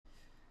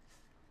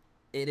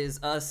It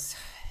is us.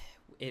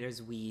 It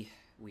is we.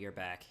 We are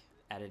back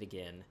at it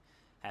again.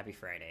 Happy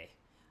Friday.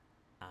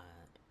 Uh,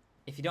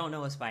 if you don't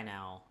know us by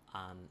now,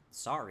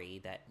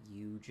 sorry that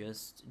you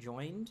just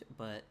joined.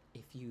 But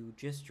if you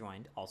just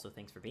joined, also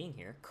thanks for being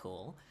here.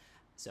 Cool.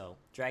 So,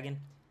 Dragon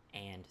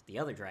and the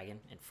other dragon,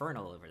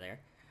 Infernal over there,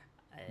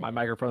 My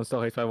microphone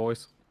still hates my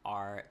voice.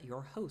 are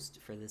your host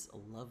for this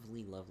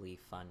lovely, lovely,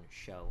 fun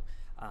show.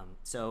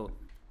 So,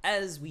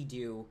 as we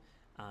do,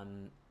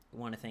 we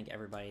want to thank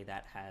everybody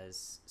that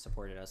has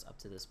supported us up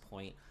to this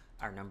point.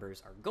 Our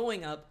numbers are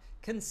going up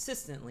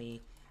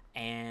consistently,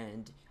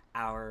 and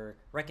our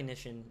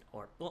recognition,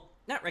 or, well,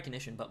 not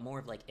recognition, but more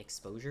of like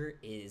exposure,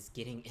 is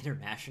getting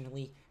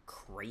internationally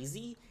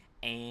crazy.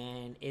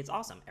 And it's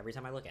awesome every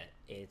time I look at it.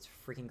 It's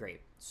freaking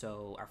great.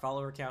 So our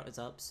follower count is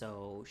up.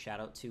 So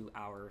shout out to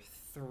our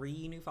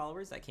 3 new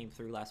followers that came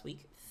through last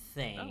week. Oh,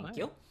 Thank hey.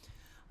 you.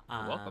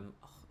 You're welcome.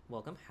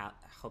 Welcome.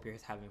 Hope you're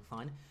having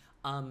fun.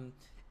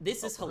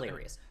 This is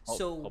hilarious.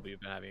 Hope you've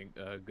been having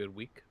a good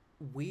week.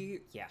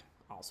 Yeah.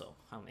 Also,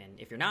 and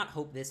if you're not,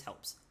 hope this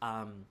helps.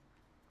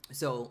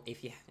 So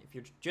if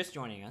you're just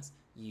joining us,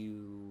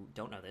 you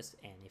don't know this,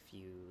 and if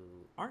you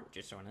aren't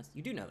just joining us,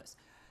 you do know this.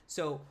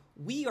 So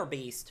we are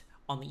based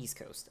on the East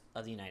Coast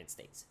of the United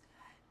States.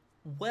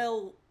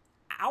 Well,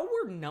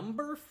 our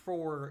number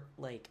for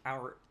like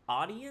our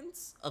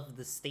audience of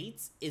the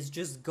states is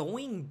just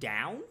going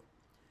down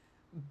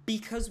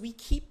because we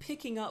keep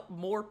picking up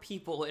more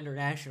people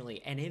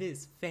internationally, and it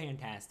is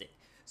fantastic.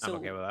 I'm So,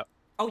 okay with that.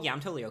 oh yeah, I'm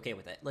totally okay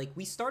with it. Like,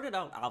 we started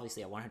out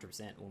obviously at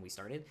 100% when we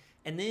started,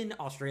 and then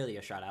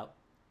Australia shot out.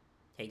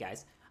 Hey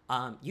guys,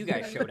 you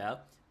guys showed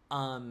up. We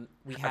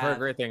I've heard have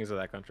great things of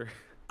that country.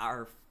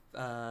 our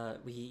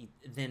we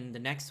then the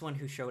next one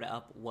who showed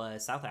up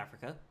was South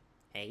Africa.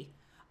 Hey,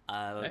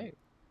 Hey,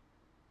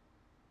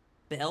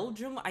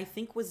 Belgium I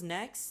think was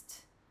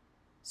next.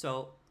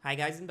 So hi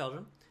guys in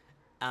Belgium.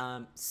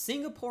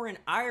 Singapore and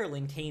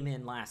Ireland came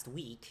in last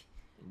week,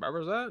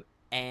 remember that?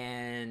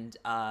 and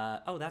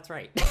oh, that's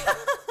right.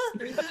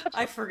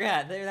 I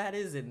forgot there that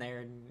is in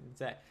there,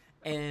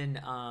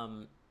 and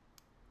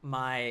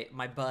my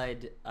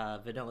bud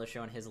Vanilla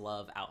showing his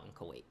love out in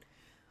Kuwait.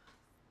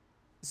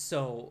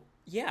 So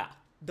yeah,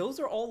 those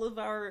are all of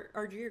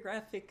our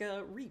geographic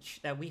reach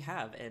that we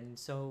have, and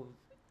so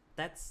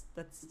that's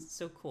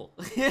so cool.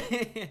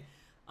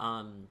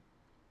 um,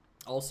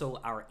 Also,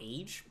 our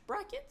age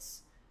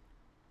brackets.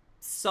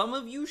 Some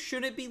of you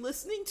shouldn't be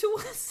listening to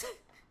us.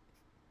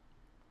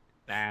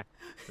 Nah,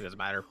 it doesn't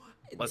matter.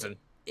 Listen,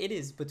 It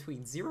is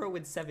between 0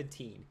 and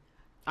 17.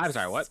 I'm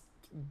sorry, what?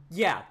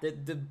 Yeah,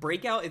 the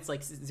breakout, it's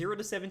like 0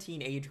 to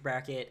 17 age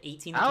bracket,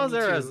 18 to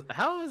 22.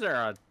 How is there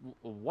a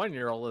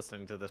 1-year-old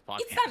listening to this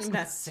It's podcast? not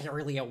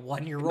necessarily a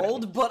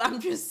 1-year-old, but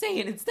I'm just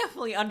saying it's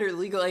definitely under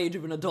legal age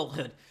of an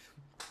adulthood.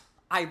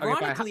 Okay, fine.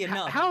 Ironically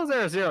enough, How is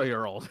there a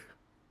 0-year-old?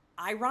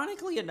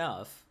 ironically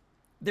enough,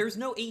 there's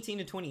no 18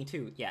 to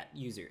 22 yet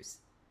users.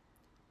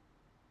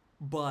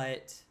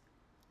 But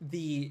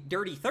the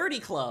Dirty 30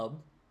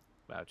 Club,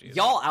 Wow, jeez.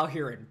 y'all out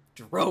here in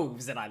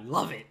droves, and I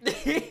love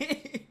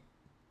it.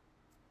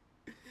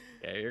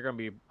 Yeah, you're gonna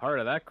be part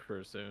of that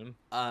crew soon.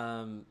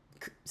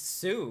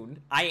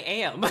 Soon I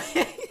am.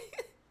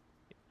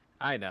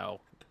 I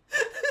know.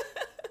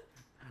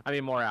 I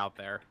mean, more out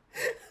there.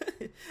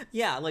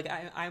 Yeah, like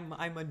I'm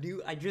a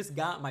new. I just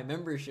got my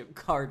membership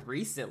card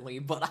recently,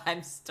 but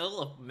I'm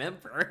still a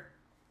member.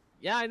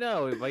 Yeah, I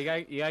know, but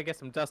you gotta get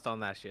some dust on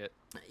that shit.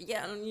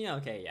 Yeah,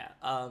 okay, yeah.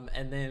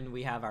 And then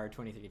we have our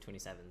 23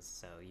 27s,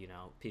 so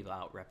people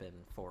out repping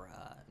for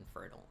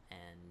Infernal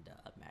and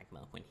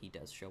Magma when he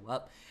does show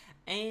up,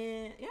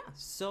 and yeah,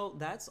 so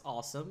that's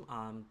awesome.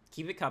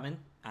 Keep it coming.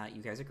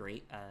 You guys are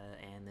great,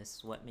 and this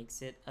is what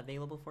makes it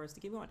available for us to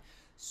keep going.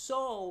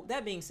 So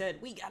that being said,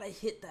 we gotta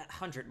hit that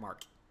 100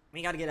 mark.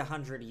 We gotta get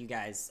 100 of you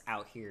guys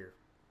out here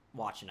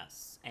watching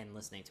us and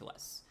listening to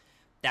us.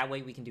 That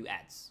way we can do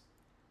ads,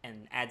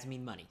 and ads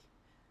mean money.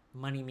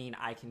 Money mean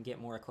I can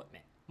get more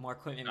equipment. More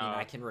equipment mean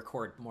I can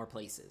record more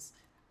places,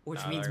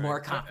 which means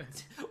more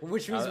content.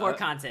 Which means more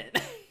content.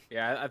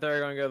 Yeah, I thought we were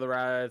gonna go the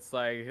route. It's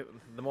like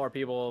the more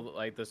people,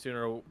 like the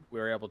sooner we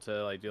were able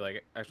to like do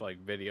like actual like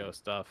video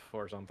stuff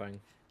or something.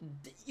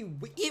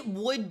 It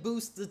would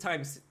boost the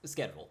time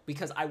schedule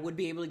because I would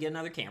be able to get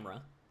another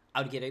camera.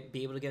 I would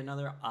be able to get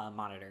another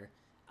monitor,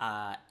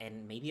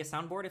 and maybe a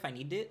soundboard if I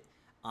needed it,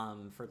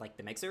 for like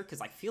the mixer, because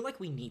I feel like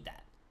we need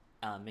that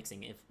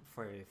mixing if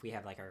we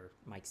have like our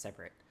mics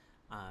separate.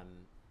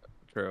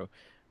 True.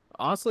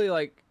 Honestly,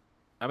 like,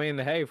 I mean,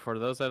 hey, for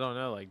those that don't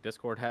know, like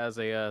Discord has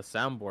a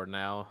soundboard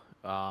now.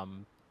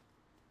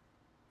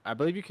 I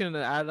believe you can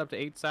add up to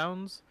 8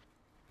 sounds.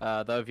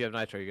 Though if you have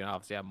Nitro, you can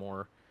obviously have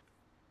more.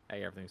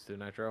 Hey, everything's through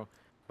Nitro.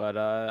 But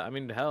I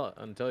mean, hell,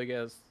 until you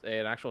get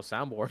an actual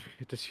soundboard,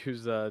 just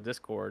use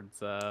Discord's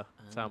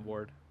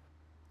soundboard.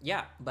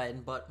 Yeah,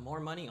 but more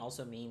money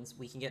also means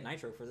we can get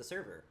Nitro for the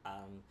server,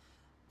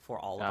 for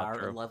all of our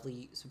True.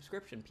 lovely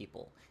subscription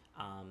people.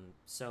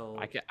 So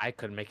I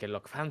could make it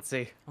look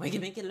fancy. we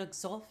can make it look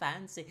so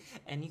fancy,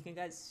 and you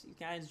guys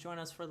join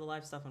us for the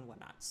live stuff and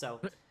whatnot.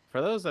 So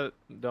For those that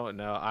don't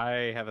know,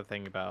 I have a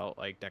thing about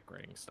like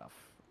decorating stuff.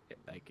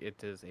 Like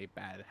it is a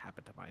bad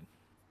habit of mine.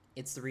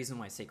 It's the reason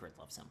why Sacred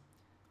loves him.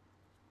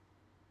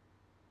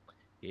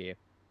 Yeah.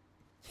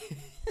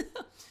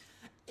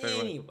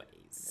 Especially when,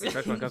 Anyways.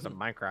 especially when it comes to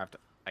Minecraft,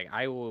 like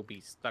I will be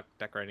stuck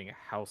decorating a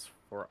house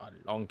for a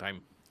long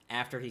time.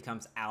 After he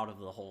comes out of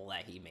the hole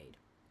that he made.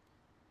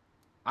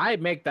 I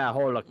make that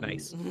hole look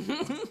nice.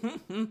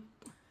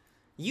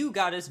 You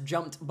got us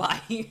jumped by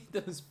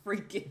those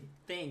freaking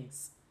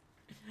things.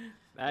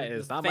 That The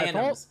is not my fault.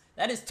 phantoms.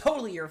 That is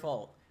totally your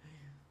fault.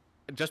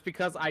 Just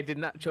because I did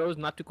not chose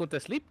not to go to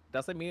sleep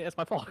doesn't mean it's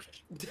my fault.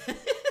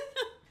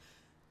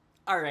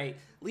 All right,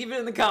 leave it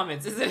in the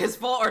comments. Is it his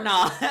fault or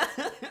not?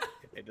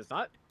 It is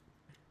not.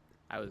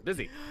 I was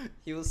busy.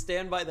 He will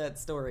stand by that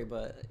story,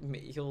 but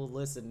he'll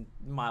listen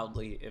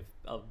mildly if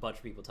a bunch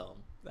of people tell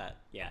him that.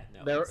 Yeah,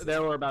 no.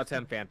 There were about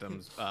 10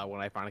 phantoms when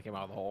I finally came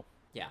out of the hole.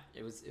 Yeah,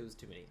 it was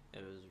too many.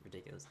 It was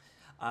ridiculous.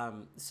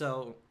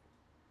 So,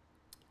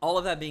 all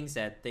of that being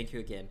said, thank you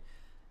again.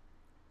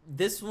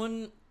 This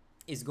one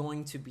is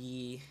going to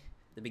be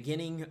the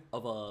beginning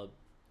of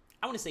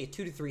I want to say a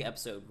 2 to 3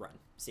 episode run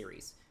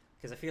series,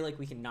 because I feel like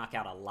we can knock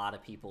out a lot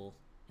of people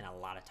in a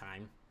lot of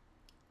time.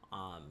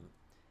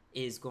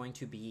 Is going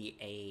to be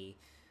a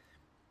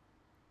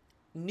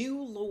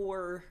new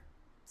lore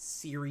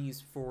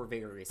series for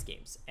various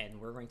games,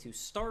 and we're going to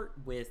start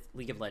with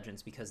League of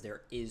Legends because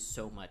there is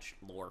so much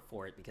lore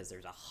for it, because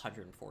there's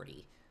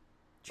 140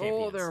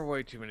 champions. Oh, there are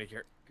way too many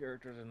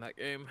characters in that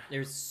game.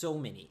 There's so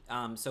many.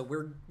 So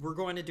we're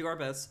going to do our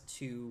best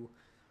to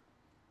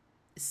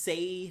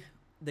say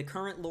the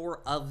current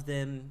lore of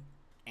them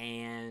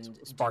and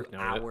Spark do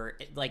note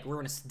like we're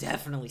going to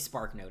definitely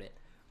Spark note it.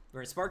 We're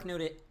going to Spark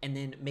note it and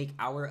then make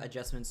our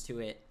adjustments to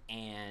it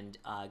and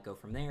go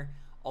from there.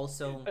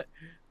 Also,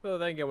 well,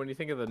 then again, when you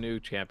think of the new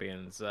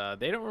champions,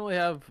 they don't really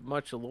have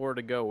much lore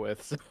to go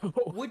with, so...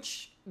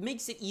 which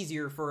makes it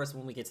easier for us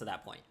when we get to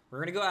that point. We're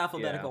going to go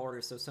alphabetical order,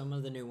 so some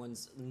of the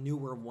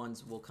newer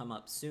ones will come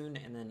up soon,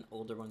 and then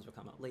older ones will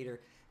come up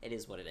later. It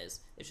is what it is.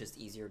 It's just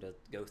easier to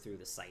go through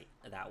the site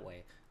that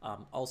way.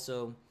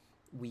 Also,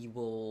 we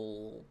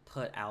will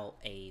put out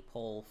a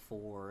poll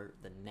for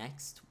the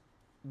next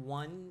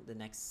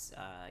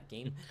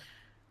game.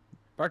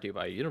 Brought to you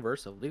by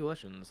Universe of League of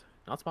Legends.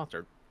 Not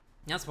sponsored.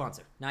 Not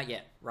sponsored. Not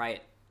yet.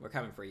 Riot. We're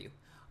coming for you.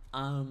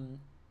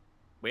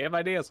 We have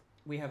ideas.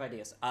 We have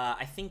ideas.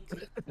 I think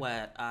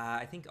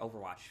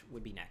Overwatch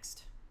would be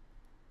next.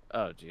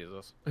 Oh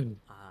Jesus!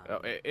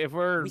 If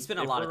we spend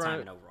a lot of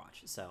time in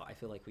Overwatch, so I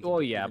feel like we.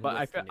 Well, yeah,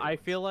 but I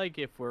feel like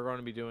if we're going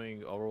to be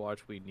doing Overwatch,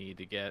 we need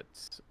to get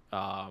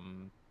I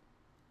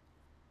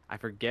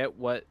forget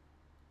what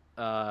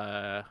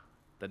the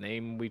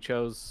name we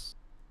chose.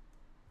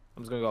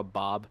 I'm just gonna go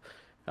Bob.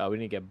 We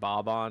need to get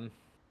Bob on.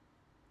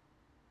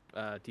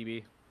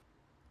 TB.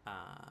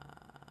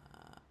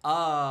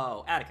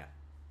 Oh, Attica.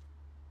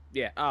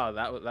 Yeah. Oh,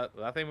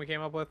 that thing we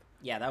came up with.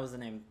 Yeah, that was the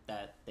name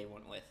that they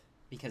went with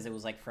because it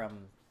was like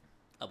from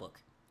a book.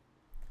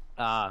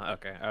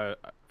 Okay. I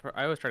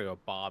always try to go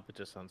Bob. It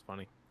just sounds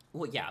funny.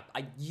 Well, yeah.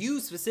 You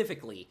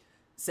specifically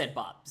said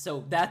Bob,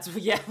 so that's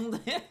yeah.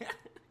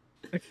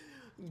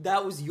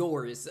 That was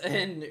yours,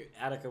 and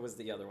Attica was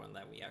the other one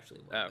that we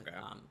actually went with.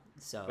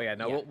 So. But yeah,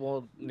 no,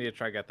 we'll need to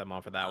try to get them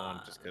on for that one,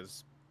 just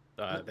because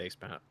they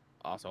spent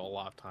also a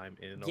lot of time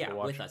in Overwatch. Yeah,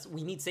 with us.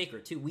 We need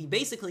Sacred too. We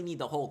basically need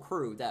the whole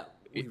crew that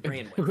we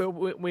ran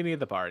with. we need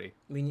the party.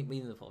 We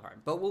need the full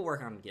party, but we'll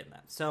work on getting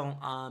that. So,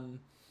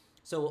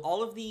 so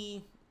all of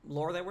the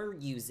lore that we're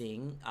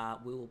using,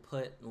 we will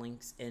put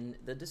links in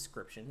the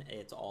description.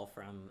 It's all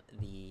from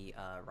the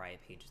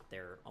Riot page,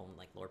 their own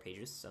like lore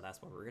pages. So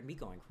that's what we're going to be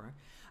going for.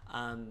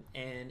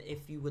 And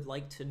if you would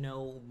like to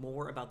know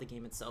more about the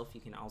game itself,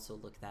 you can also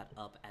look that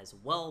up as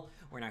well.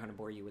 We're not going to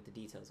bore you with the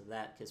details of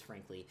that because,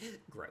 frankly,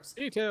 gross.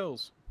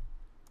 Details.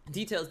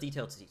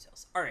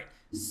 All right,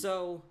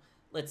 so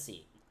let's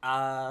see.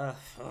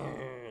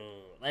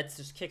 Let's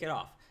just kick it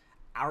off.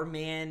 Our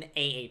man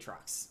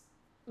Aatrox.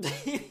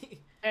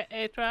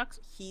 Aatrox.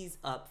 He's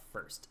up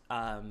first.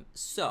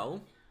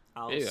 So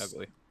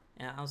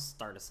I'll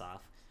start us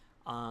off.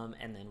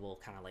 And then we'll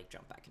kind of like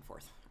jump back and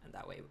forth, and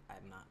that way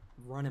I'm not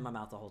running my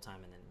mouth the whole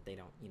time, and then they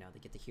don't, they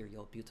get to hear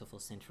your beautiful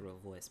sensual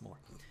voice more.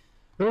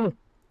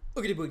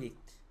 Boogity boogie.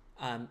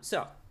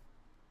 So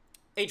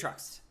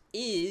Aatrox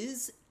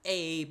is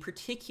a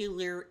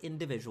particular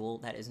individual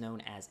that is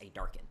known as a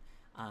Darkin.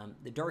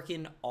 The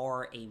Darkin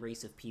are a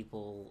race of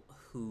people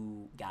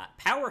who got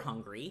power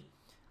hungry,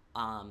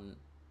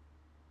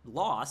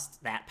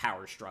 lost that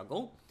power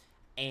struggle,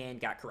 and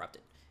got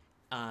corrupted.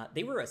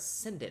 They were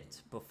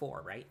ascendant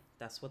before, right?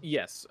 That's what.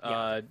 Yes.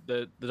 Yeah.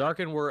 The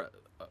Darkin were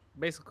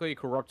basically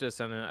corrupted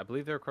ascendant. I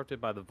believe they were corrupted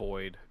by the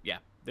Void. Yeah,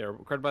 they were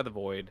corrupted by the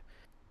Void,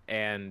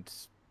 and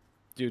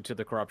due to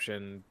the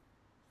corruption,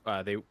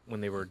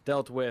 when they were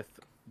dealt with,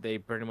 they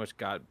pretty much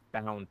got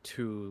bound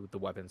to the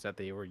weapons that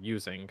they were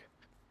using.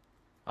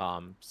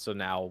 So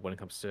now, when it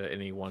comes to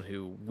anyone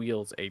who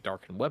wields a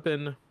Darkin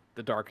weapon,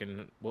 the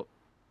Darkin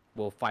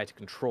will fight to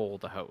control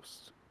the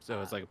host. So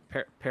it's like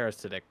a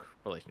parasitic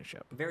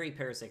relationship. Very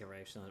parasitic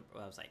relationship.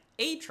 I was like,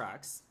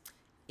 Aatrox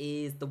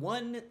is the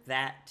one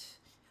that,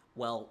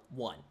 well,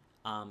 one.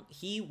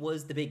 He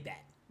was the big bad,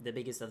 the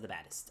biggest of the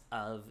baddest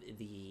of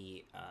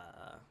the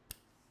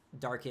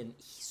Darken.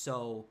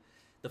 So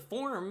the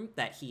form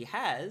that he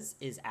has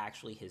is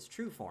actually his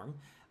true form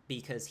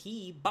because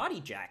he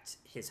body jacked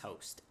his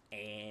host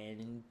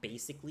and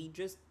basically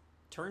just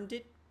turned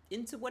it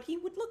into what he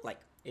would look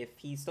like if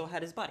he still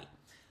had his body.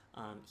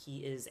 He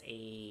is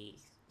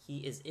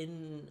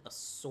in a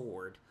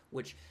sword,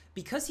 which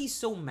because he's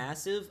so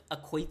massive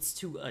equates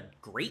to a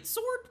great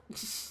sword.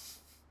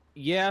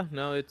 Yeah,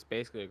 no, it's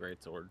basically a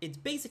great sword. It's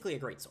basically a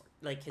great sword.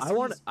 Like I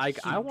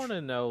want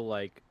to know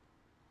like,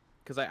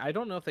 because I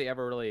don't know if they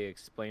ever really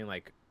explain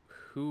like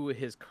who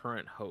his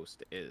current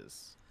host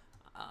is.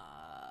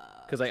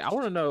 Because like I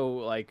want to know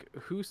like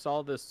who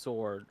saw this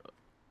sword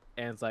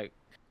and it's like,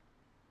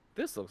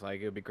 this looks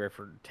like it would be great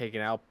for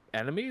taking out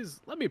enemies.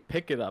 Let me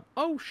pick it up.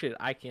 Oh shit,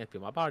 I can't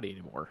feel my body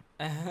anymore.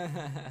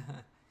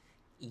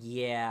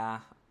 Yeah.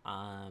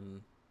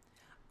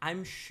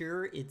 I'm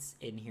sure it's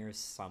in here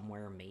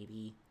somewhere,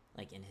 maybe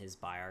like in his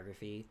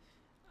biography.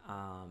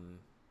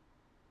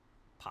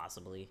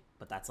 Possibly,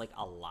 but that's like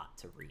a lot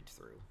to read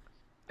through.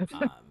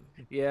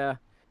 Yeah,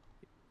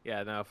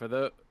 yeah. No, for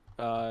the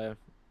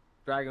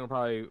Dragon will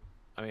probably.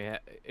 I mean,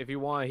 if you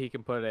want, he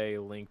can put a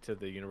link to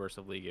the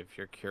Universal League if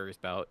you're curious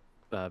about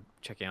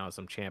checking out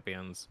some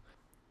champions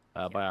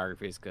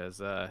biographies, because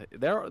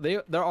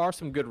there are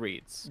some good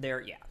reads.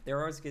 There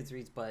are some good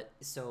reads, but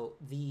so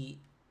the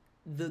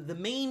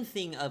main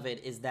thing of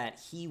it is that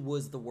he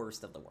was the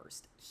worst of the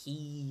worst.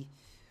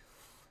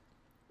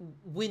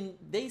 When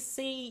they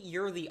say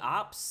you're the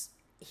ops,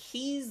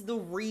 he's the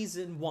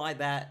reason why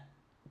that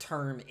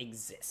term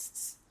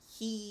exists.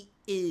 He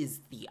is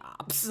the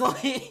ops.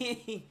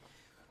 Like,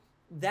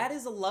 that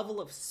is a level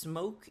of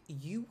smoke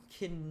you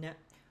can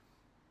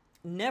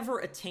never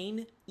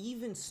attain.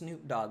 Even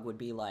Snoop Dogg would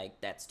be like,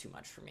 that's too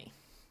much for me.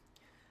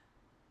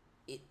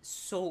 It's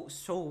so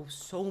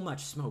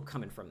much smoke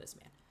coming from this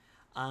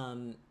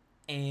man.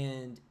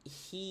 And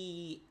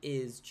he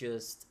is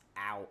just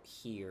out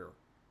here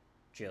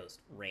just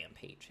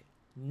rampaging.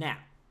 Now,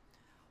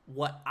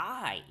 what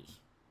I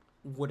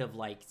would have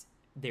liked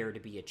there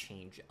to be a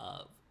change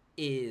of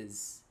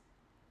is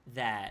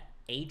that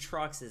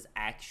Aatrox is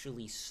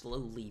actually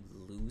slowly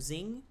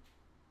losing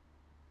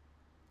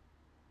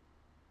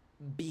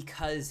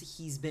because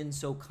he's been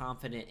so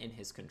confident in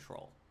his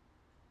control.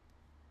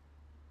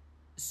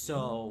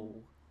 So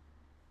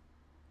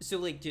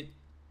like, dude,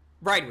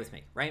 ride with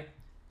me, right?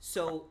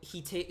 So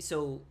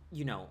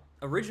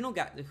original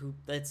guy who,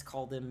 let's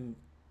call them,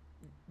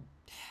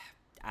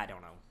 I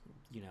don't know,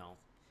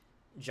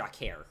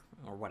 Jacare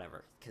or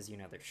whatever, because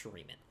they're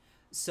Shuriman.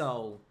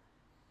 So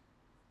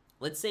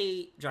let's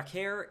say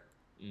Jacare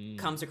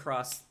comes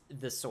across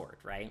the sword,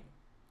 right?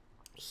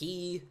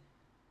 He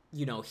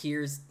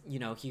hears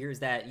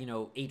that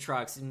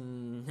Aatrox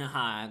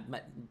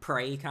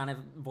prey kind of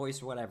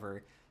voice or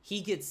whatever.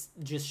 He gets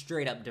just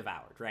straight up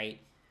devoured, right?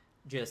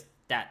 Just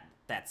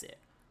that's it.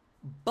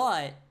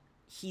 But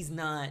he's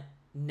not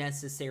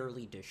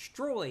necessarily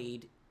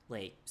destroyed,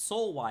 like,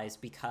 soul-wise,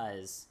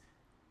 because,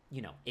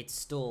 it's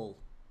still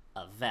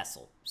a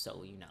vessel.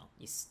 So,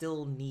 you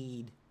still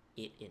need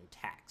it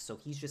intact. So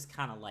he's just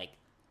kind of, like,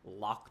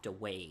 locked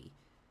away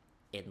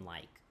in,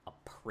 like, a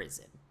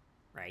prison,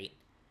 right?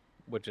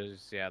 Which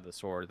is, the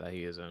sword that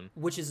he is in.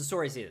 Which is the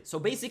sword he is in. So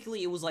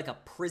basically, it was like a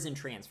prison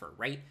transfer,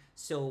 right?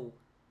 So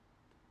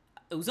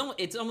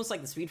it's almost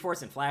like the Speed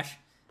Force in Flash.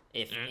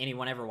 If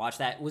anyone ever watched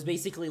that, it was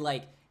basically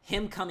like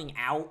him coming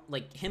out,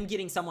 like him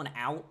getting someone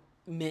out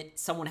meant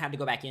someone had to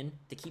go back in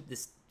to keep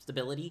this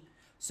stability.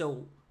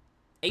 So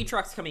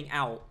Aatrox coming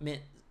out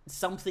meant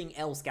something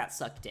else got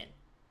sucked in.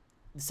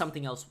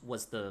 Something else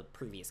was the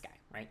previous guy,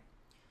 right?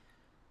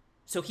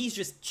 So he's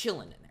just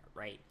chilling in there,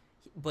 right?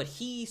 But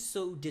he's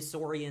so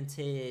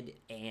disoriented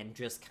and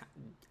just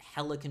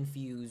hella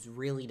confused,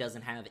 really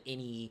doesn't have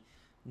any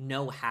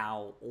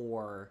know-how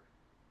or,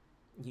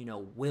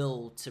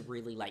 will to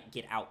really, like,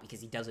 get out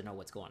because he doesn't know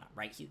what's going on,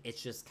 right?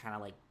 It's just kind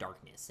of like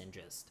darkness and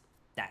just,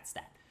 that's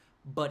that.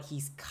 But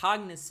he's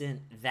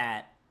cognizant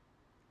that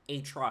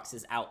Aatrox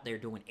is out there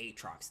doing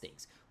Aatrox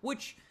things,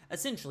 which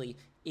essentially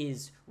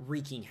is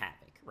wreaking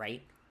havoc,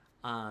 right?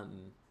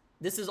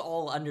 This is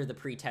all under the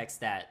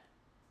pretext that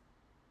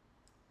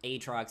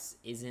Aatrox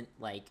isn't,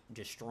 like,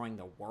 destroying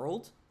the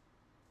world,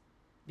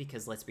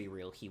 because let's be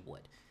real, he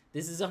would.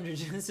 This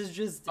is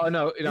just. Oh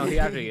no, he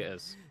actually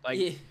is. Like,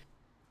 yeah.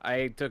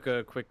 I took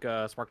a quick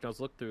SparkNotes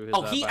look through his.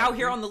 Oh, he out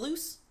here on the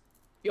loose?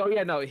 Oh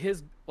yeah, no,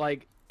 his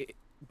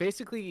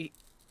basically,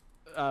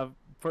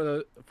 for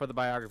the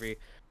biography,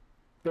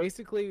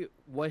 basically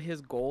what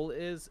his goal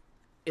is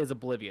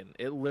oblivion.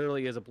 It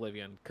literally is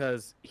oblivion,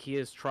 because he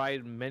has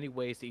tried many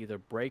ways to either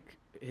break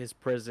his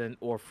prison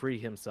or free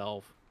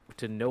himself,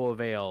 to no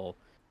avail.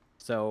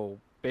 So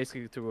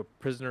basically, through a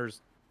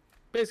prisoner's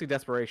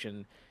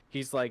desperation,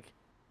 he's like,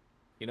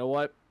 you know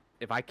what?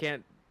 If I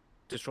can't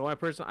destroy my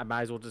prison, I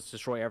might as well just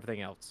destroy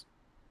everything else.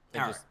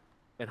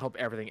 And and hope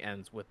everything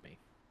ends with me.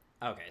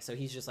 Okay, so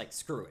he's just like,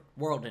 screw it,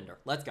 world ender,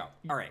 let's go.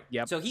 All right,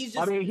 Yep. so he's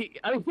just I mean, he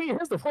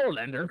is the world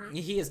ender.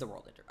 he is the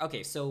world ender.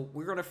 Okay, so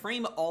we're gonna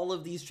frame all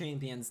of these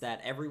champions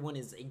that everyone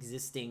is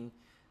existing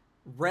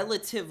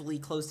relatively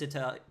close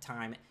to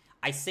time.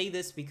 I say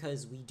this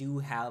because we do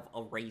have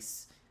a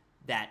race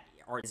that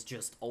is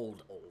just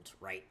old,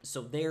 right?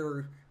 So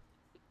they're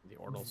The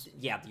Ordals.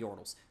 Yeah, the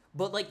Ordals,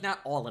 but like not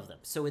all of them.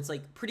 So it's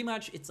like pretty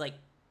much it's like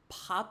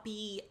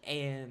Poppy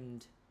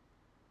and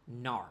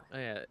Gnar. Oh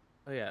yeah.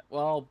 Oh yeah.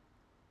 Well,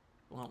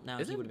 Now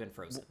he would have been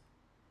frozen.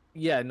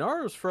 yeah,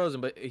 Naruto's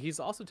frozen, but he's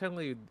also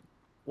technically,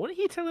 wouldn't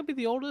he technically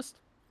be the oldest?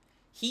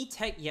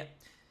 Yeah.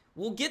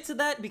 We'll get to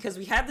that because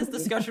we had this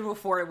discussion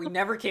before and we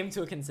never came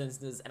to a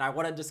consensus, and I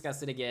want to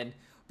discuss it again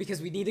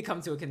because we need to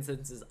come to a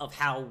consensus of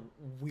how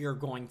we're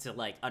going to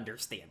like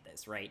understand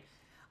this, right?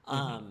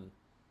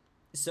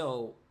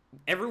 So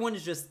everyone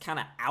is just kind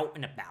of out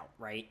and about,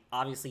 right?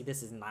 Obviously,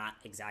 this is not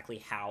exactly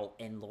how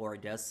in lore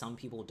does. Some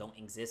people don't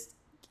exist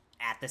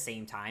at the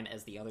same time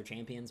as the other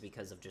champions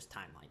because of just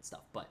timeline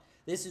stuff, but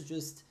this is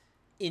just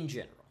in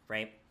general,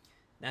 right?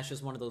 That's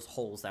just one of those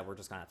holes that we're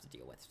just gonna have to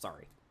deal with.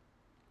 Sorry.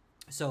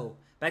 So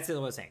back to what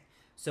I was saying.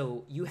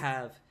 So you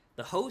have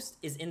the host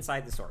is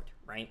inside the sword,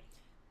 right?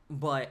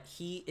 But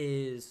he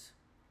is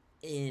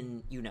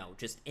in,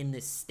 just in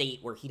this state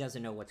where he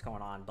doesn't know what's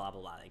going on, blah blah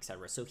blah,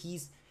 etc. So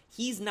he's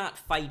not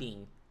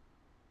fighting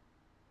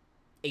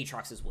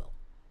Aatrox's will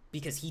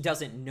because he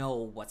doesn't know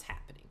what's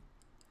happening.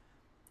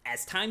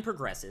 As time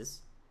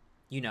progresses,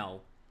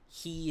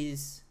 he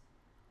is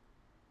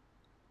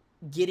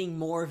getting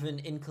more of an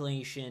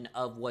inclination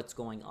of what's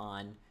going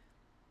on.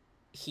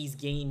 He's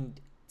gained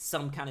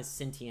some kind of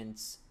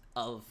sentience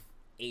of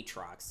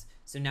Aatrox.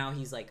 So now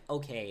he's like,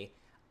 okay,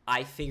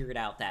 I figured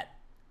out that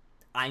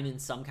I'm in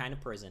some kind of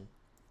prison.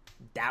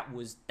 That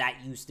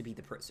used to be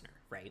the prisoner,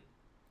 right?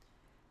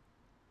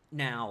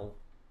 Now,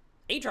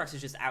 Aatrox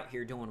is just out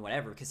here doing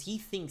whatever because he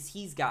thinks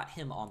he's got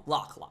him on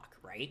lock,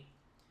 right?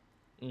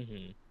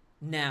 Mm-hmm.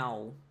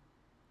 Now,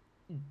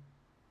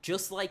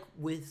 just like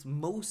with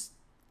most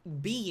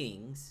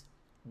beings,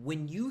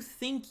 when you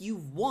think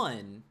you've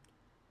won,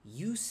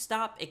 you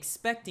stop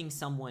expecting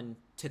someone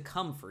to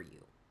come for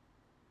you.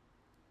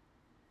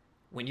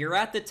 When you're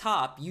at the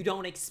top, you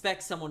don't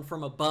expect someone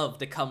from above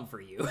to come for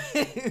you.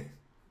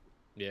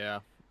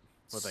 Yeah.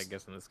 Well, I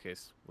guess in this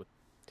case would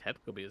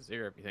technically be a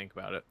zero if you think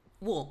about it.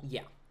 Well,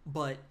 yeah.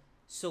 But,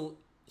 so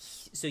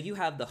you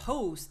have the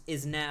host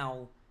is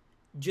now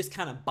just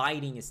kind of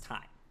biding his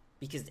time.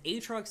 Because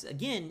Aatrox,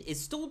 again, is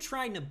still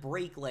trying to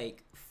break,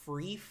 like,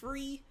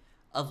 free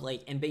of,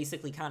 like, and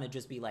basically kind of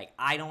just be like,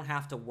 I don't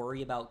have to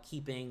worry about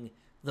keeping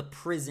the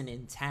prison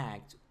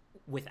intact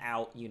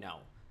without,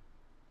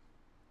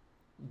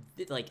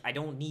 like, I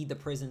don't need the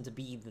prison to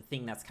be the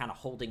thing that's kind of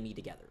holding me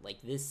together.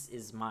 Like, this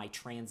is my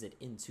transit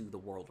into the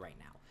world right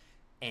now.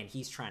 And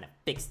he's trying to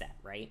fix that,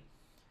 right?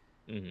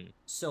 Mm-hmm.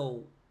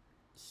 So,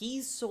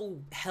 he's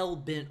so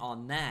hell-bent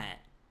on that,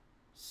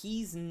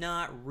 he's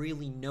not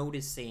really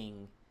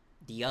noticing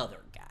the other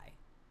guy.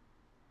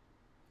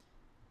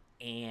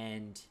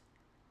 And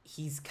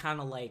he's kind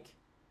of like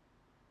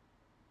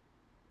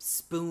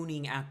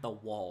spooning at the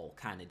wall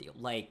kind of deal,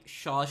 like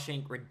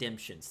Shawshank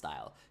Redemption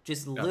style,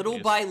 just little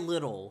by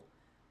little,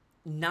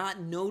 not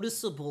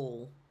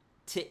noticeable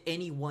to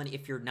anyone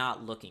if you're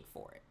not looking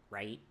for it,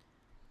 right?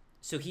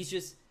 So he's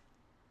just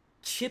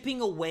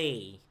chipping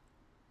away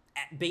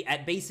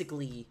at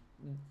basically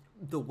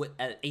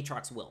at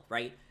Aatrox's will,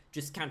 right?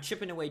 Just kind of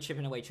chipping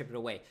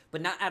away,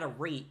 but not at a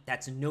rate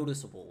that's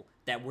noticeable,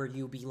 that where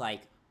you'll be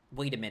like,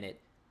 wait a minute,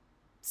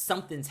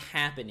 something's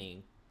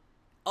happening.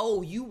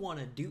 Oh, you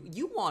want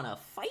to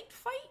fight?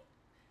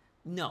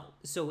 No.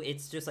 So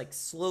it's just like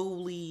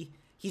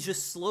he's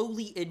just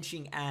slowly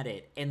inching at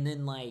it. And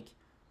then like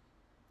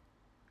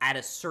at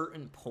a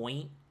certain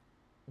point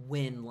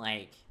when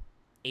like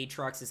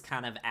Aatrox is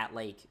kind of at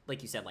like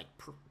you said, like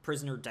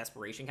prisoner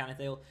desperation kind of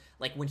thing.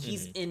 Like when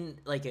he's in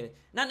like a,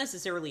 not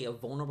necessarily a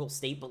vulnerable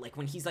state, but like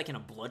when he's like in a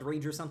blood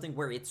rage or something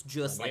where it's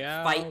just like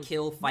fight,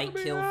 kill,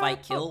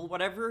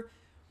 whatever.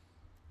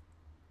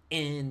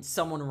 And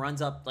someone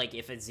runs up, like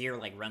if Azir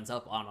like runs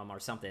up on him or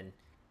something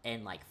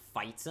and like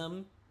fights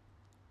him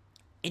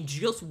and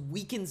just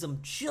weakens him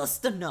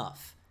just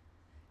enough,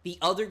 the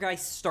other guy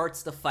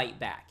starts to fight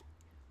back,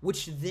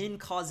 which then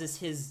causes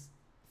his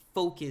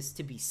focus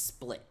to be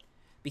split.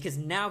 Because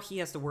now he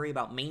has to worry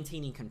about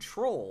maintaining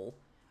control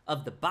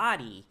of the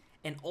body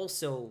and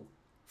also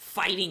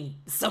fighting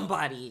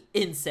somebody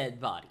in said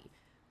body.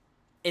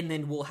 And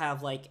then we'll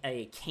have like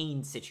a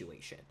Kane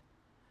situation.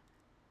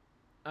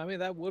 I mean,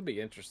 that would be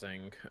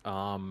interesting.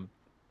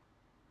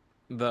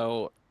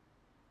 Though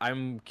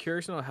I'm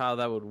curious to know how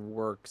that would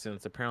work,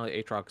 since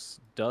apparently Aatrox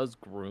does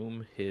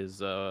groom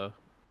his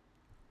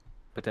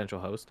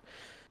potential host.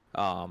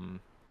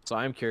 So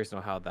I'm curious to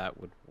know how that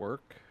would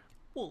work.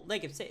 Well,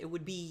 like I said, it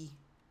would be...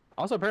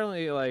 Also,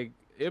 apparently, like,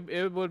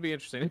 it would be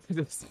interesting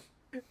to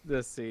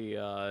see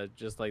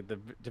just, like, the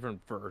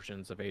different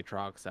versions of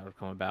Aatrox that would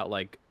come about.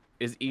 Like,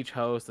 is each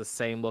host the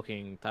same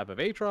looking type of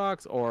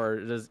Aatrox, or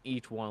does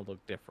each one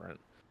look different?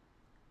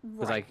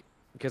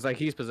 Because Right.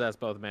 he's possessed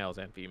both males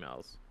and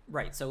females.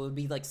 Right. So it would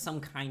be like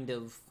some kind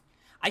of.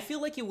 I feel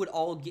like it would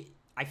all get.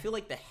 I feel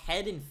like the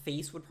head and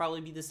face would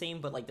probably be the same,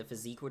 but like the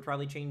physique would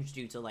probably change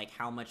due to like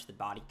how much the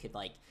body could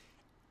like Morph.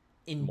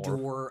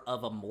 endure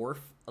of a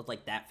morph of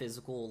like that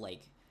physical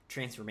like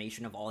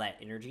transformation of all that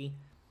energy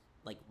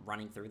like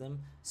running through them.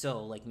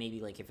 So like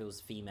maybe like if it was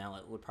female,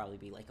 it would probably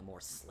be like a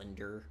more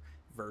slender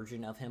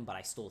version of him, but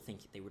I still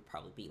think they would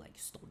probably be like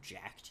still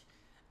jacked.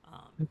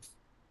 Um,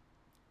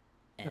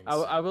 and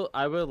so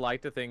I would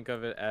like to think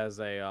of it as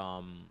a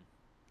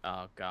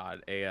oh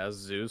god, a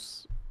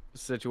Zeus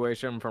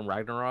situation from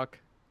Ragnarok.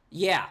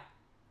 yeah,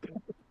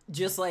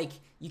 just like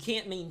you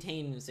can't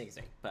maintain the same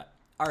thing. But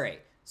all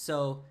right,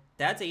 so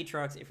that's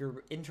Aatrox. If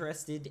you're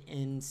interested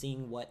in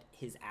seeing what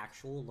his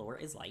actual lore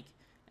is like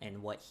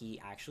and what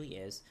he actually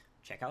is,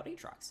 check out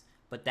Aatrox.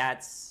 But that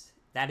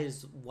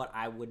is what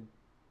I would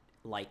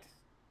like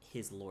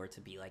his lore to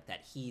be like.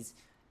 That he's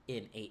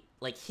in a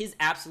like his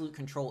absolute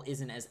control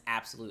isn't as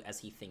absolute as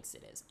he thinks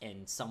it is,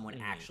 and someone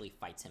Mhm. actually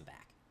fights him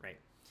back, right?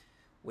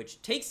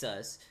 Which takes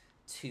us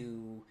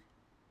to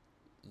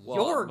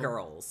Well, your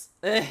girls.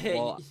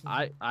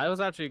 I was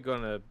actually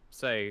going to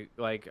say,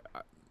 like,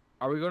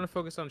 are we going to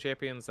focus on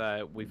champions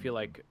that we feel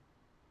like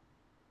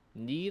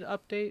need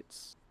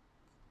updates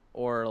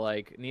or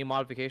like need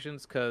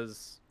modifications?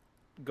 Because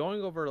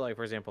going over, like,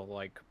 for example,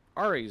 like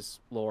Ari's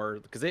lore,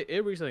 because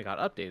it recently got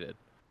updated.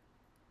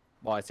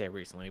 Well, I say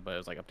recently, but it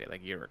was like updated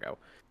like a year ago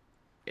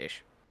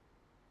ish.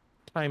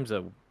 Time's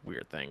a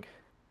weird thing,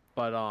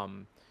 but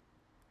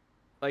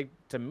like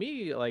to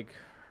me, like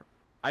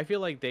I feel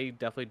like they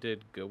definitely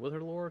did good with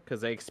her lore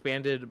because they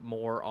expanded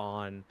more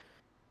on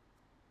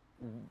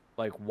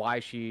like why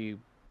she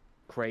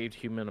craved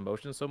human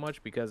emotions so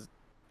much. Because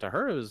to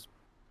her, it was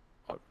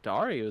to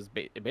Ari,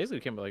 it basically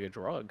became like a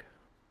drug.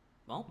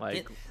 Well,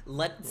 Like,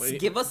 let's wait,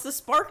 give us the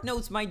spark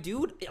notes, my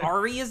dude.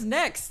 Ari is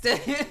next.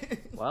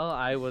 well,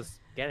 I was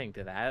getting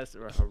to that. It's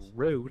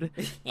rude.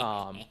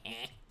 Um,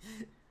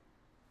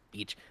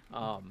 Beach.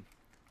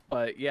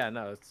 But yeah,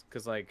 no, it's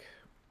because like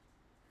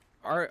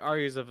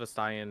Ari's a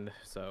Vestian,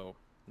 so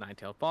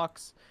nine-tailed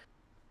fox,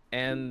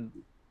 and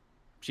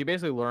she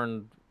basically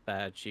learned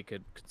that she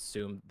could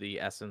consume the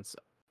essence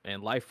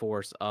and life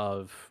force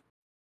of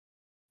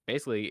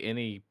basically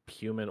any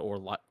human or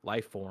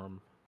life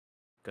form.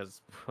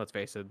 Because let's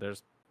face it,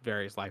 there's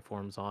various life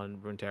forms on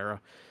Runeterra,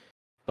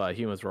 but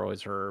humans were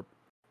always her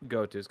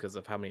go-tos because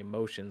of how many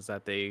emotions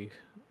that they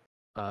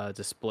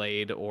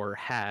displayed or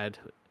had,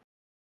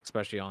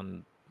 especially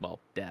on well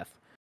death.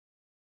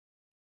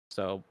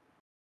 So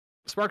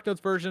SparkNotes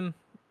version,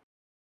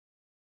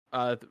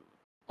 uh,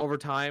 over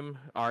time,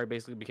 Ari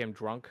basically became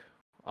drunk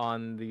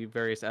on the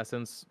various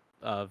essence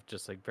of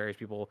just like various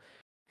people,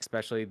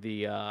 especially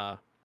the I'm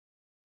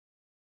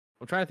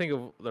trying to think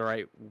of the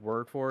right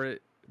word for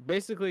it.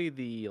 Basically,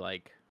 the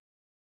like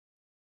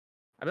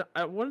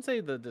I wouldn't say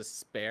the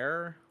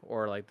despair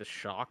or like the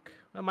shock.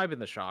 That might have been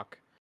the shock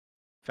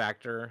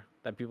factor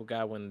that people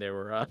got when they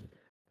were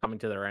coming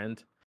to their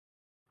end.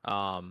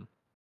 Um,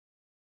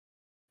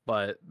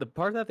 but the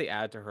part that they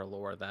add to her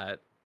lore that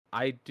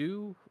I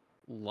do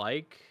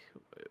like,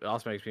 it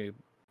also makes me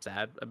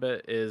sad a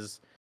bit,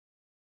 is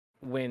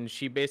when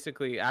she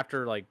basically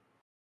after like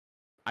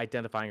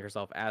identifying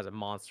herself as a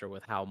monster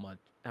with how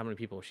many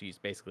people she's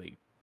basically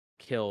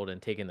killed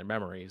and taken their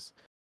memories,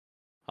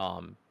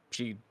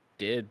 she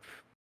did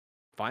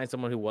find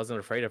someone who wasn't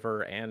afraid of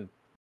her and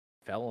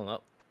fell in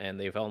love and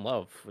they fell in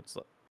love.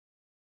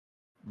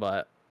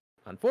 But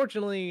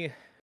unfortunately,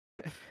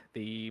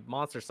 the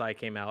monster side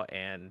came out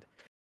and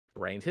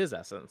drained his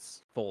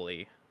essence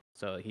fully.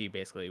 So he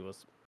basically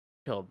was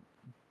killed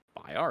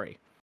by Ari,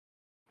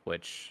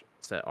 which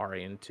set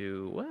Ari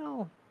into,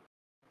 well,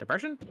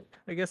 depression?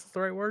 I guess is the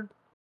right word.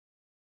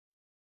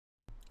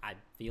 I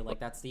feel like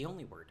that's the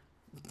only word.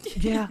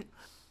 Yeah.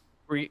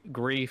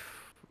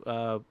 Grief,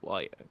 well,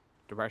 yeah,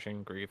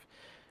 depression, grief.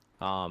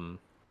 Um,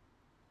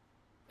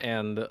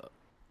 and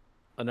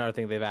another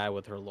thing they've added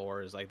with her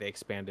lore is like they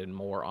expanded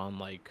more on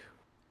like,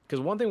 because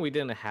one thing we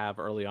didn't have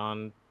early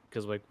on,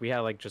 because like we had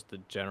like just the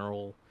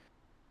general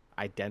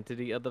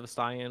identity of the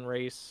Vestian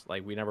race.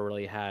 Like we never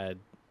really had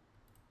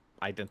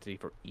identity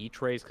for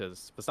each race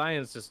because Vestian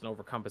is just an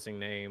overcompassing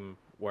name,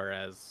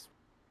 whereas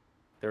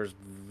there's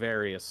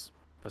various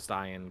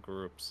Vestian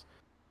groups.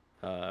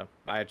 I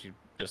actually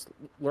just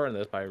learned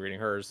this by reading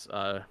hers.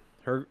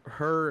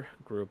 Her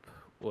group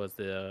was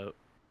the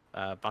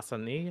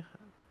Vasani,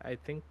 I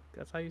think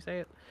that's how you say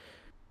it.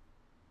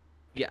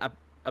 Yeah,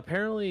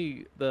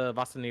 apparently the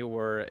Vasani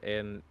were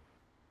in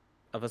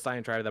a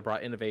Vestian tribe that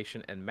brought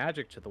innovation and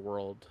magic to the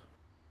world.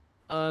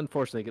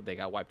 Unfortunately, they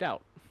got wiped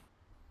out.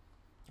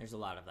 There's a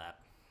lot of that.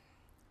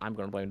 I'm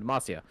going to blame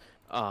Demacia.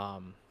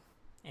 Um,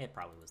 It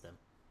probably was them.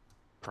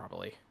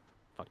 Probably.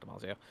 Fuck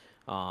Demacia.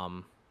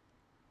 Um,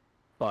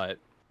 but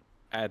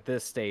at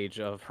this stage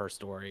of her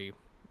story,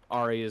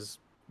 Arya's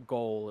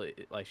goal,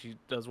 like she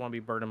doesn't want to be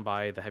burdened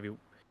by the heavy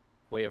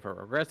weight of her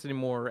regrets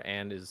anymore,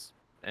 and is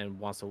and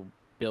wants to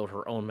build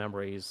her own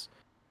memories,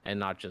 and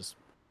not just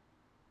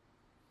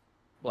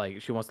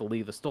like she wants to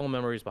leave the stolen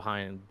memories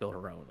behind and build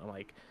her own. I'm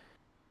like,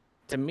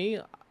 to me,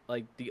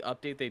 like the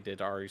update they did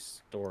to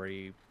Ari's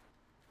story,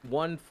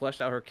 one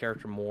fleshed out her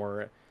character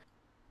more,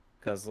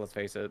 because let's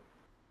face it,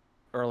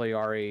 early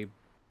Ari,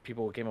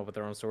 people came up with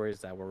their own stories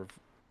that were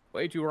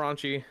way too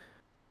raunchy.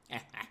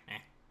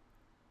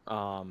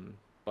 Um,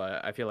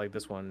 but I feel like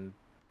this one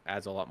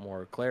adds a lot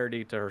more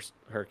clarity to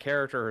her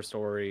character, her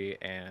story,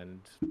 and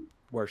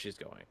where she's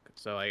going.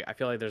 So I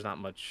feel like there's not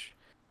much,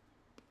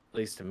 at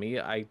least to me,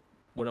 I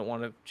wouldn't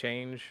want to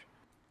change.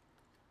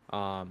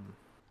 Um,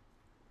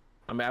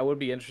 I mean, I would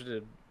be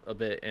interested a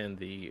bit in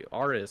the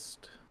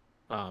artist,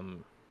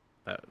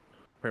 that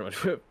pretty much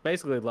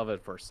basically love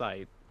at first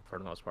sight for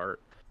the most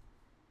part.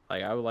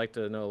 Like, I would like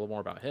to know a little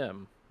more about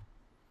him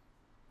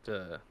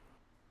to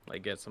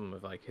like get some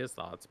of like his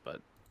thoughts,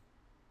 but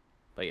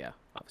yeah,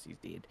 obviously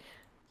he's dead.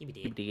 He be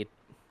He dead. dead.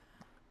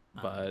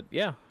 But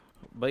yeah,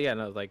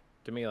 no, like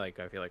to me, like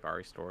I feel like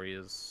Ari's story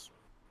is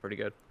pretty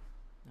good.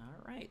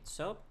 All right,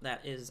 so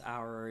that is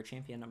our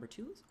champion number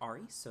 2,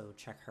 Ari. So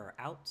check her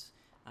out,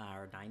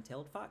 our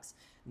nine-tailed fox.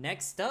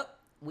 Next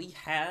up, we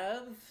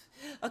have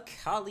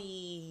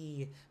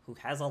Akali, who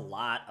has a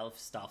lot of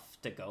stuff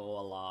to go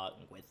along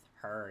with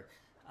her.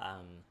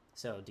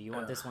 So do you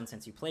want this one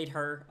since you played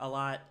her a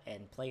lot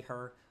and play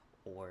her,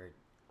 or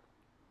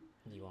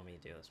do you want me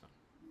to do this one?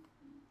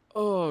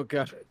 Oh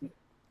god,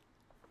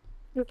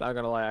 not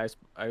gonna lie,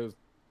 I was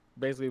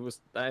basically was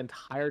the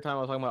entire time I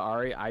was talking about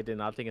Ari, I did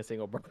not think a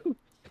single breath.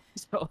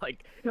 So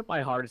like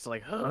my heart is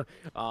like, huh.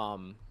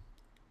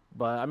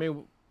 But I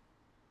mean,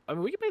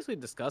 we can basically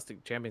discuss the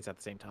champions at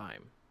the same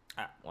time.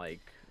 Ah,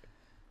 Like,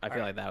 I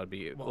feel like that would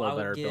be a Well, little I'll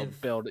better. give-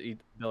 Build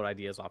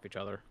ideas off each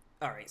other.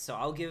 All right, so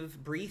I'll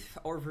give brief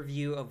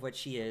overview of what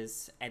she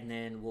is, and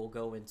then we'll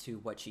go into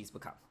what she's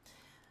become.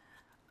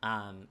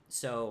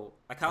 So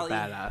Akali,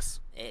 Badass.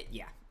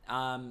 yeah.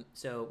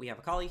 So we have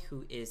Akali,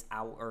 who is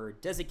our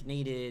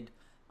designated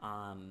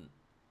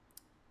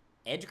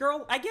edge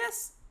girl, I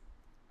guess.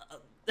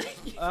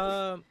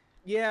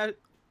 Yeah.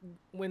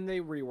 When they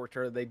reworked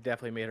her, they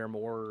definitely made her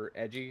more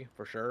edgy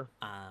for sure.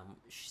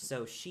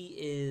 So she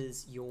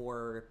is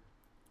your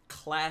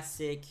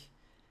classic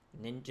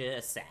ninja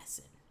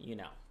assassin,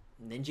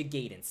 Ninja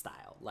Gaiden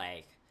style.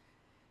 Like,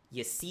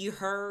 you see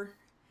her,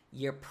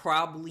 you're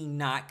probably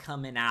not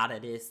coming out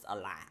of this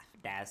alive.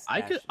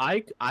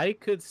 I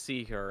could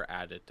see her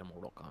added to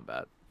Mortal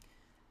Kombat.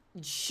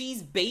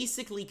 She's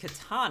basically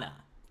Katana,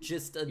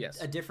 just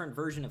Yes. a different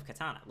version of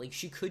Katana. Like,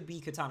 she could be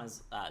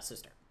Katana's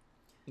sister.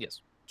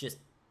 Yes. Just,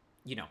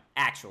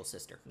 actual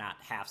sister, not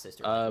half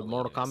sister.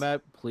 Mortal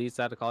Kombat, please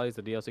add Akali as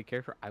a DLC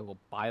character. I will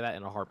buy that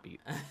in a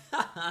heartbeat.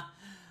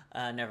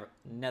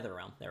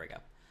 Netherrealm. There we go.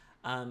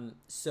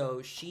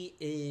 So she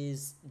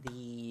is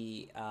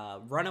the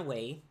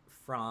runaway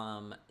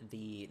from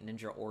the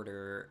ninja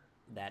order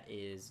that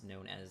is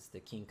known as the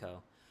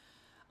Kinko.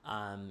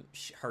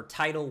 Her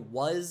title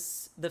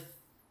was the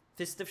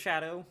Fist of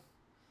Shadow,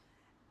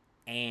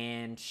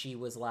 and she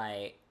was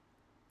like,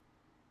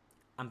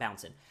 I'm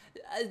bouncing.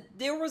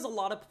 There was a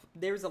lot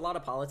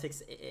of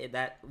politics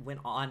that went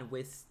on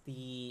with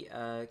the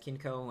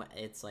Kinko.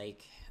 It's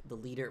like the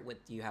leader,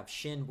 you have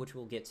Shin, which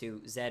we'll get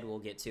to, Zed we'll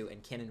get to,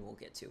 and Kennen we'll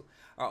get to,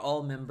 are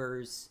all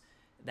members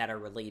that are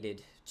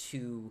related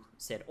to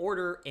said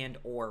order and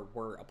or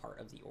were a part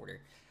of the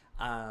order.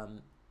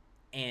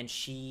 And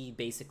she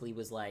basically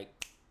was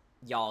like,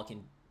 y'all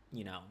can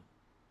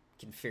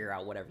figure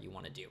out whatever you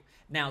want to do.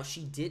 Now,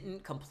 she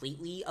didn't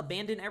completely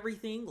abandon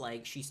everything.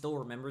 Like, she still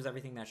remembers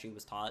everything that she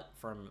was taught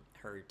from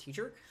her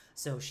teacher.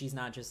 So she's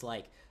not just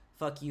like,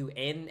 fuck you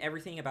and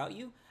everything about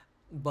you.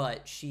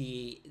 But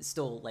she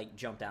still, like,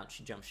 jumped out.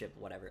 She jumped ship,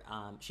 whatever.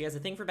 She has a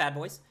thing for bad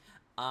boys.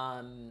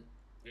 And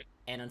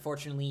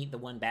unfortunately, the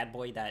one bad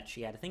boy that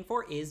she had a thing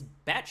for is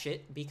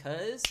Batshit,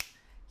 because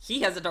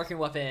he has a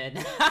darkened weapon.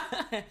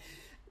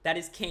 That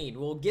is Kane.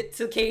 We'll get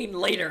to Kane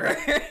later.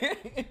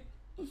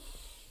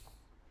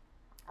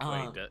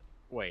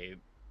 Wait.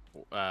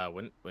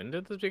 When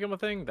did this become a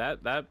thing?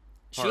 That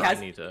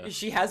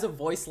she has a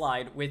voice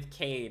line with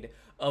Kane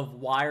of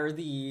why are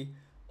the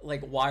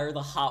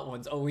hot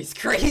ones always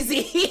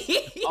crazy?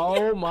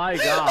 Oh my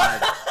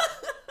god.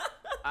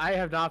 I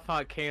have not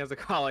fought Kane as a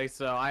Akali,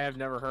 so I have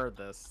never heard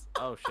this.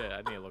 Oh shit, I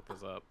need to look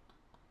this up.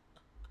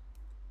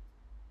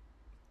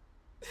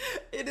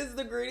 It is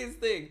the greatest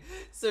thing.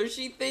 So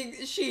she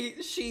thinks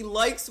she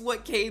likes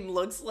what Kane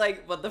looks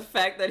like, but the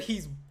fact that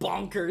he's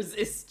bonkers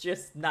is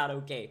just not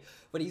okay.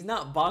 But he's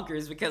not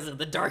bonkers because of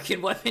the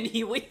darkened weapon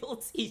he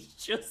wields. He's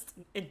just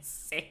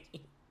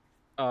insane.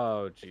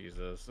 Oh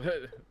Jesus.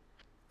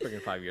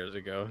 Freaking 5 years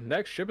ago.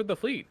 Next ship of the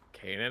fleet,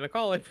 Kane and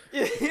Akali.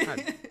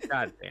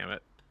 God damn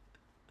it.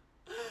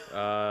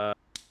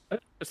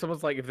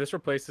 Someone's like, if this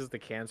replaces the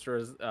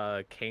cancerous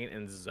Kane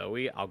and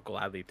Zoe, I'll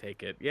gladly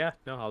take it. Yeah,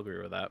 no, I'll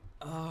agree with that.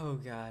 Oh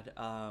god.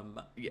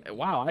 Yeah,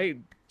 wow,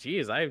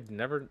 I've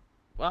never.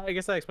 Well, I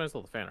guess that explains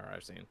all the fan art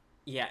I've seen.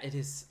 Yeah, it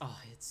is. Oh,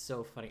 it's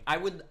so funny. I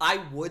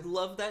would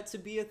love that to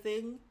be a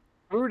thing.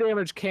 True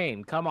Damage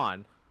Kane, come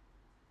on.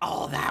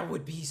 Oh, that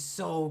would be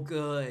so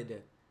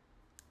good.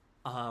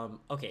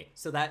 Okay,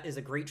 so that is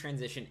a great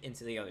transition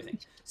into the other thing.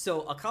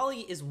 So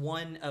Akali is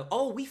one of,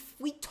 oh, we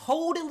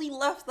totally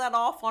left that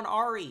off on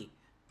Ari.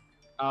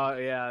 Oh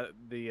yeah,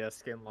 the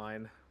skin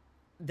line.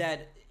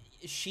 That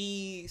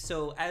she,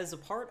 so as a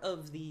part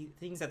of the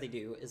things that they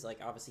do is like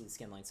obviously the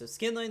skin lines. So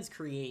skin lines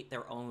create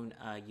their own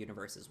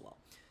universe as well.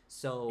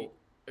 So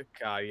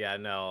God, yeah,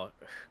 no.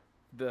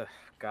 The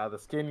the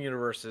skin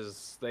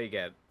universes they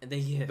get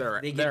they get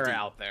they're deep.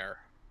 out there.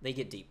 They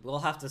get deep. We'll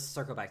have to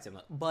circle back to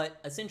them. But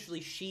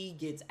essentially, she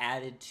gets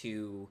added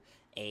to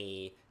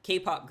a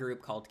K-pop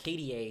group called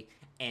KDA,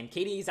 and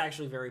KDA is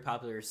actually very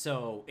popular.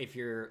 So if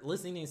you're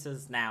listening to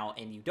this now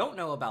and you don't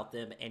know about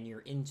them and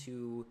you're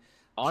into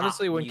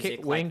Honestly, pop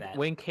music like that,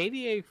 when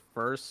KDA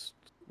first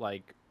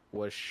like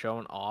was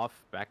shown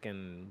off back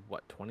in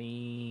what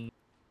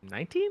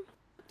 2019?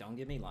 don't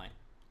give me line.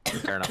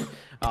 Fair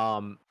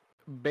enough.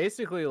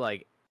 Basically,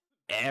 like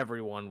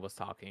everyone was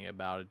talking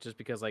about it just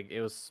because like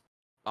it was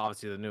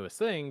obviously the newest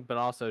thing, but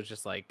also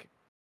just like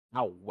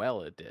how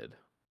well it did.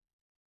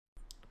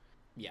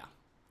 Yeah.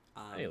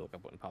 I need to look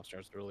up when Pop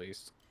Stars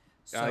released.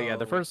 So Yeah,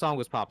 the first song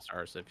was Pop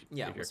Stars. If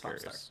yeah, if you're was Pop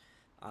curious.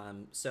 Star.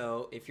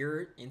 So if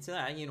you're into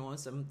that, you know,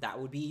 that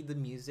would be the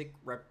music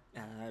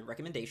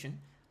recommendation.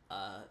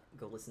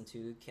 Go listen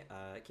to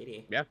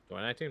KDA. Yeah,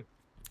 2019.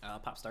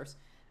 Pop Stars.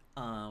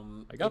 I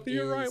got the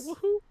year right.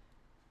 Woohoo!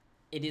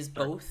 It is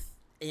both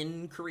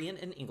in Korean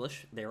and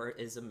English. There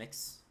is a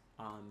mix.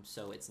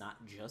 So it's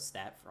not just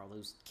that for all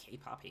those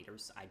K-pop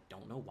haters. I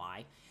don't know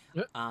why.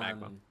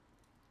 Magma.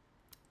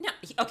 No,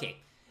 okay.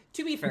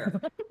 To be fair,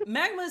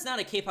 Magma is not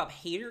a K-pop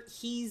hater.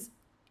 He's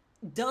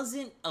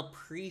doesn't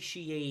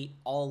appreciate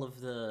all of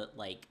the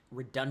like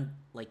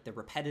the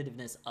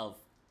repetitiveness of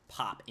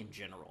pop in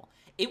general.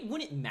 It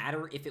wouldn't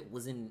matter if it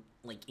was in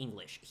like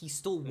English. He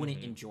still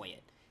wouldn't enjoy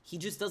it. He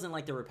just doesn't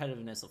like the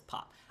repetitiveness of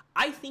pop.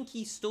 I think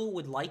he still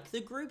would like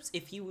the groups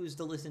if he was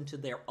to listen to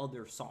their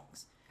other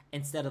songs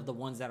instead of the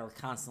ones that are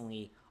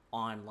constantly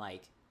on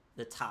like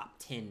the top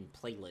 10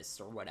 playlists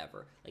or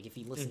whatever. Like if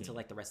he listened to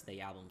like the rest of the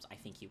albums, I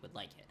think he would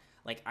like it.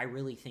 Like I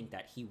really think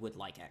that he would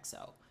like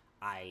EXO.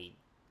 I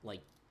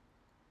like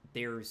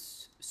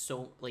there's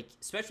so like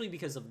especially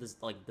because of this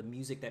like the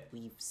music that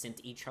we've sent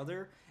each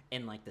other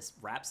and like this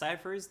rap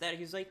ciphers that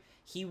he's like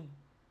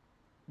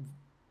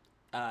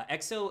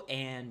EXO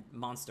and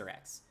Monster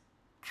X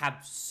have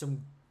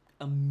some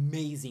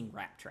amazing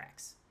rap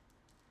tracks.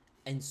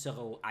 And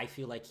so I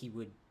feel like he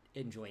would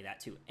enjoy that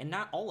too. And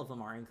not all of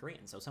them are in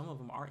Korean, so some of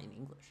them are in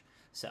English.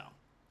 So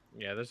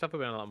yeah, there's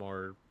definitely been a lot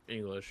more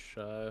English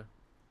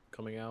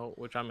coming out,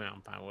 which I'm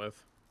fine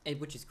with.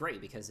 Which is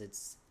great because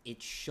it's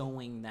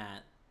showing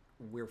that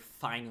we're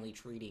finally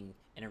treating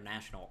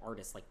international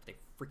artists like they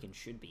freaking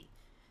should be.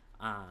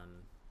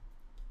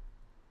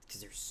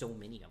 Because there's so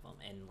many of them,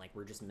 and like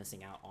we're just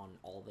missing out on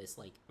all this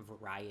like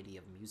variety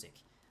of music,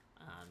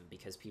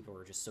 because people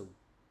are just so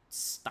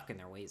stuck in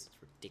their ways.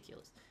 It's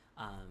ridiculous.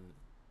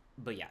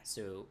 But yeah,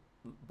 so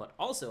but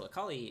also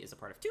Akali is a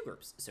part of two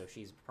groups. So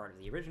she's part of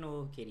the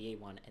original KDA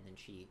one, and then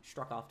she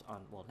struck off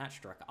on, well, not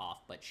struck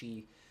off, but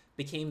she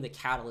became the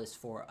catalyst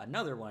for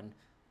another one,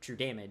 True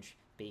Damage,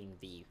 being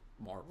the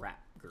more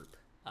rap group.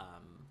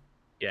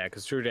 Yeah,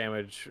 because True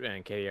Damage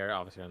and KDA are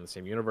obviously on the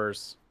same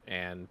universe,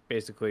 and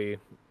basically,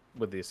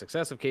 with the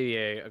success of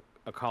KDA,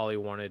 Akali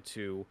wanted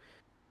to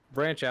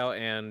branch out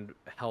and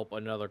help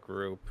another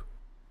group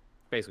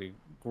basically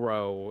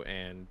grow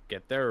and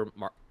get their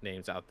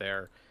names out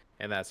there,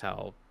 and that's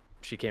how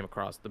she came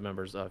across the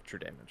members of True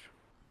Damage.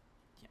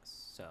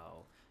 Yes,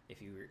 so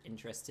if you were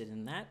interested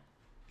in that,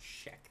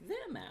 check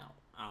them out.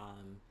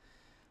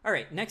 All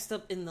right, next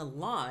up in the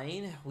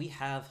line, we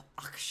have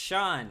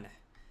Akshan.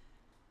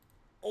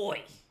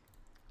 Oi.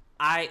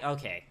 I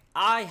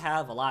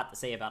have a lot to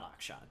say about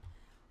Akshan.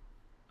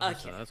 Okay.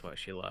 So that's why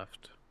she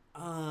left.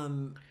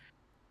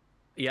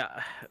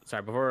 Yeah,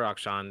 sorry, before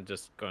Akshan,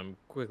 just going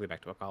quickly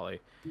back to Akali.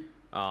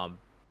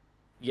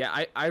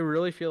 Yeah, I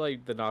really feel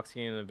like the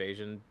Noxian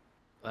invasion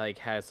like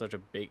has such a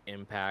big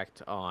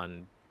impact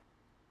on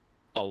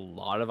a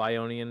lot of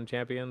Ionian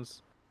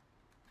champions.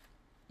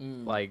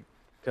 Like,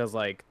 because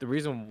like the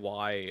reason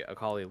why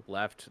Akali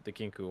left the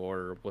Kinku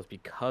Order was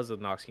because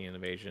of Noxian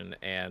invasion,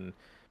 and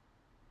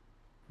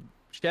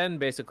Shen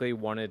basically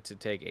wanted to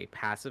take a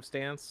passive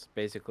stance,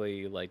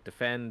 basically like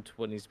defend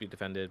what needs to be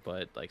defended,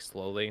 but like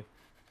slowly.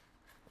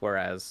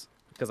 Whereas,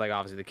 because like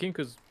obviously the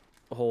Kinku's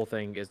whole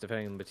thing is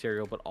defending the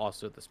material, but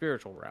also the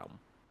spiritual realm.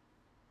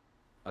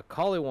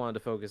 Akali wanted to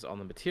focus on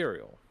the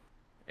material,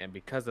 and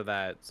because of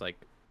that, it's like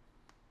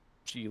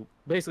she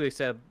basically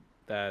said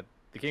that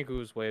the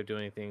Kinku's way of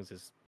doing things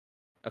is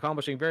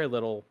accomplishing very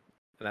little,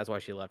 and that's why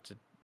she left to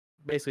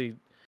basically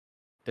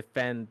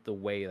defend the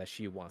way that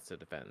she wants to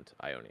defend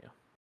Ionia.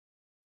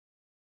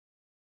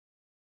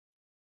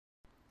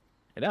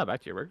 And now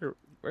back to your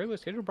regular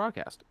scheduled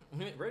broadcast.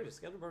 Regular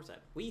scheduled broadcast.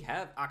 We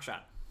have Akshan.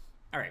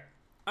 All right,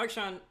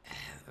 Akshan.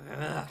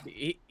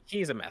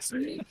 He's a mess.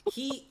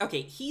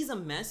 He's a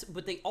mess,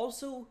 but they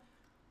also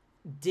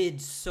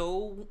did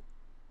so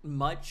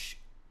much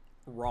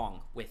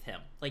wrong with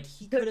him. Like,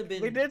 he could have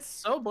been... We did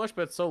so much,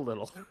 but so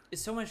little.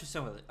 So much,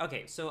 so little.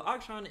 Okay, so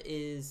Akshan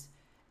is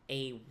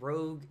a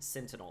rogue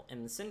sentinel,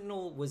 and the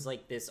sentinel was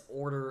like this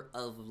order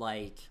of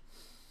like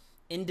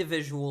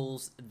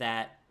individuals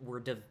that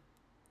were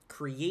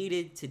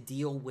created to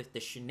deal with the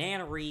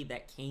shenanery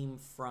that came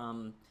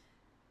from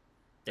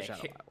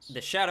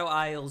the Shadow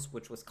Isles,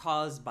 which was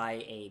caused by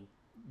a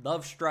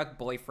love-struck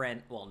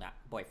boyfriend, well, not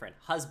boyfriend,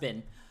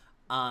 husband,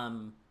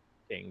 king.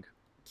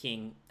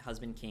 He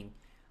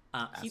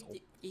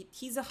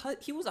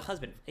was a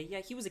husband. Yeah,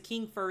 he was a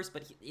king first,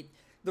 but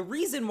the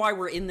reason why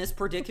we're in this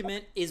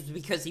predicament is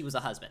because he was a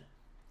husband.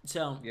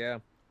 So yeah.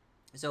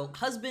 So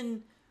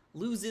husband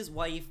loses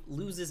wife,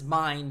 loses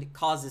mind,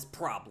 causes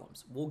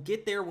problems. We'll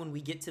get there when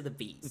we get to the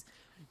V's.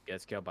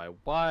 Gets killed by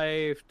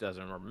wife,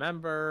 doesn't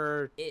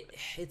remember.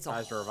 It's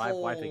tries to revive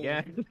wife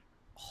again.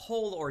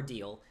 Whole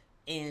ordeal,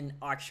 and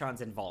Akshan's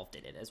involved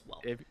in it as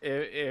well.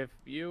 If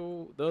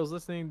you those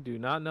listening do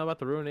not know about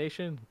the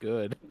Ruination,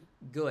 good.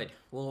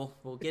 We'll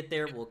get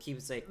there. We'll keep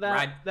it safe.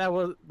 That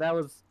was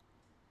rough.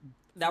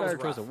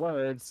 choice of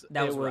words.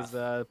 It was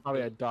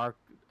probably a dark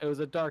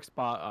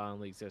spot on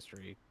League's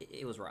history.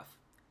 It was rough.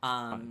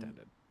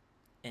 Unintended.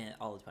 And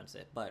all the puns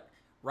it. But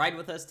ride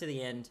with us to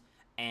the end,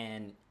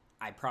 and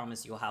I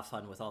promise you'll have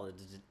fun with all the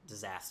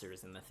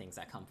disasters and the things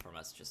that come from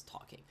us just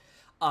talking.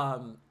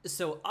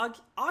 So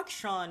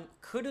Akshan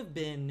could have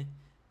been,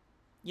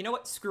 you know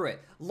what? Screw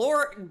it.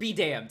 Lord be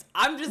damned.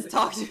 I'm just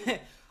talking.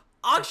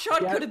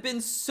 Akshan could have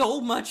been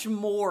so much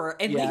more,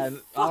 and they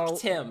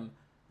fucked him.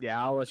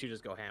 Yeah, I'll let you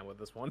just go ham with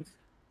this one.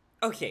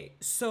 Okay,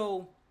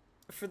 so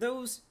for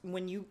those,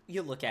 when you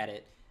look at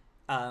it,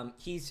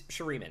 he's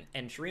Shuriman,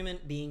 and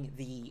Shuriman being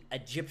the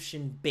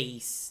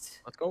Egyptian-based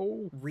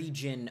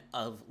region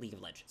of League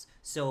of Legends.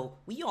 So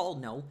we all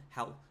know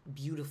how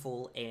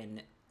beautiful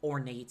and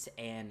ornate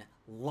and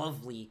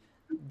lovely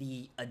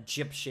the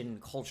Egyptian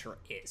culture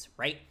is,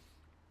 right?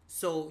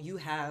 So you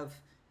have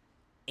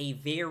a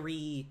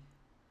very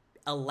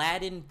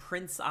Aladdin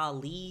Prince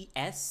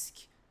Ali-esque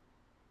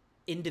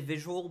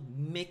individual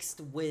mixed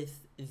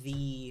with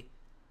the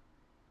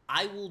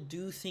I will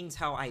do things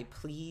how I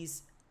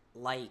please,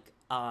 like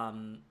what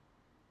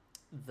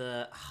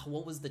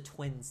was the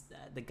twins,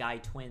 the guy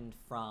twin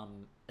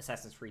from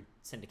Assassin's Creed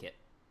Syndicate?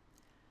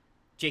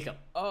 Jacob.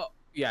 Oh,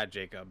 yeah,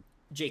 Jacob.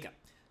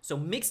 So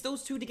mix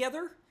those two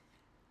together,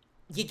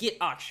 you get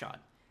Akshan.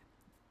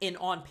 And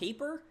on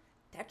paper,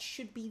 that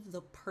should be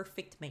the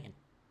perfect man.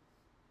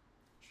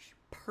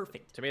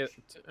 Perfect. To me, that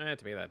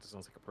just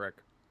sounds like a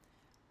prick.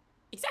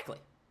 Exactly.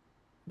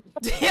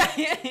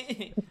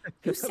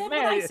 Who said what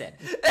I said?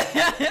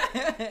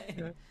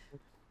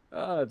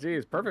 Oh,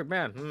 geez. Perfect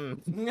man.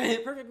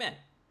 Perfect man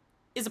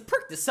is a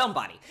prick to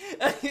somebody.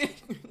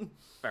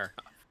 Fair.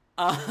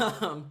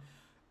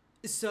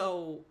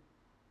 So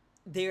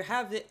they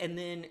have it, and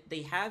then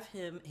they have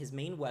him. His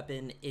main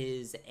weapon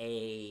is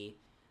a,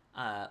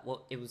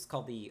 it was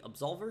called the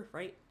Absolver,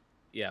 right?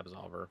 Yeah,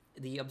 Absolver.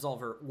 The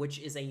Absolver, which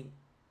is a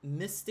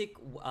mystic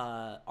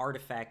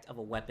artifact of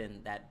a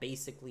weapon that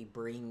basically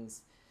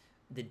brings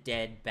the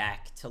dead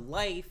back to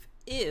life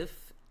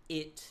if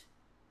it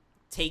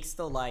takes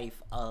the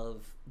life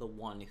of the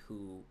one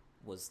who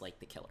was like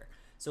the killer.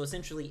 So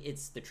essentially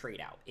it's the trade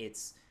out.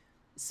 It's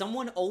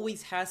someone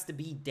always has to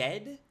be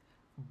dead,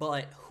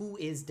 but who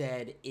is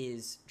dead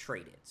is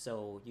traded.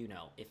 So, you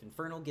know, if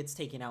Infernal gets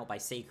taken out by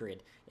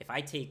Sacred, if I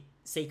take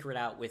Sacred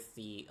out with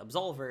the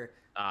Absolver,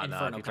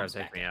 Infernal if you try to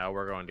take me out,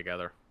 we're going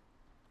together.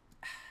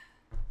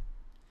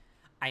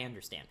 I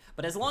understand.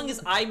 But as long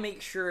as I make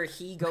sure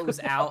he goes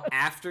out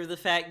after the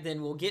fact,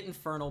 then we'll get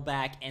Infernal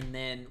back, and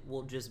then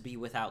we'll just be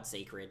without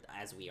Sacred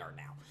as we are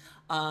now.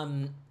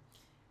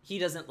 He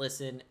doesn't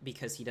listen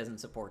because he doesn't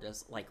support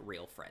us like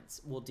real friends.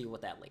 We'll deal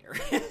with that later.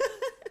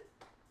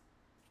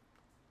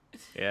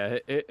 Yeah,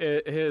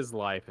 his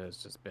life has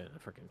just been a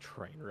freaking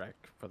train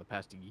wreck for the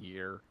past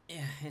year.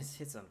 Yeah,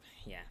 it's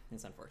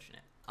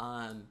unfortunate.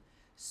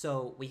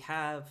 So we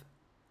have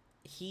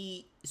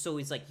so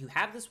he's like, you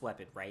have this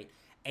weapon, right?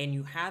 And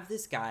you have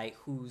this guy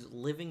who's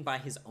living by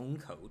his own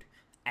code,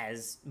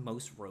 as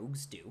most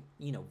rogues do.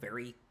 You know,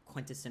 very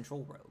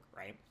quintessential rogue,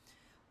 right?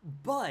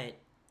 But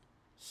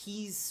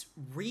he's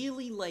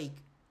really like,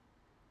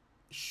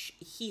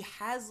 he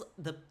has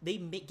they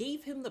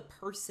gave him the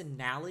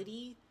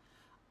personality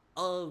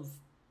of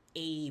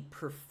a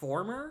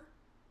performer,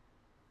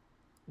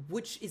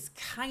 which is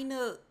kind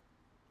of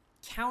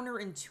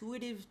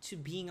counterintuitive to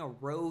being a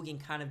rogue and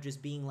kind of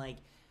just being like,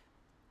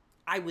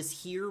 I was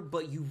here,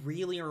 but you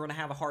really are going to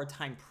have a hard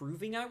time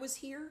proving I was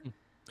here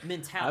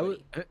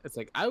mentality. It's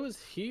like, I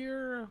was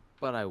here,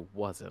 but I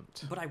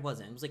wasn't.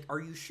 It was like, are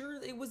you sure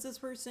it was this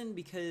person?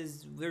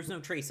 Because there's no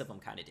trace of them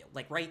kind of deal.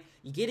 Like, right?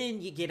 You get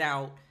in, you get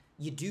out,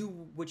 you do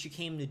what you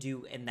came to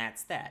do, and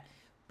that's that.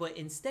 But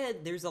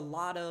instead, there's a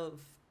lot of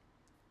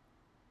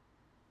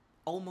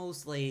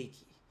almost like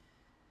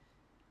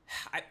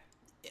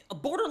a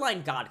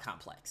borderline god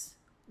complex,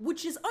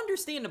 which is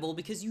understandable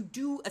because you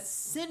do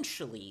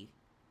essentially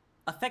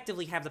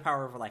effectively have the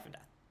power over life and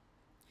death.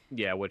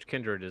 Yeah, which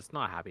Kindred is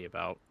not happy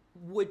about.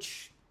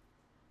 which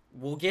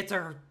we'll get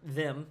to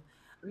them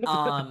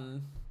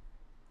um,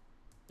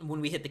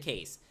 when we hit the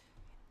case.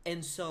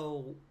 And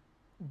so,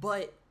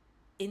 but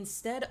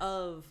instead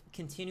of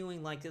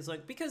continuing like this,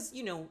 like, because,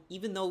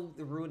 even though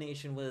the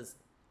Ruination was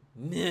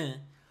meh,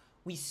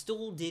 we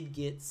still did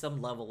get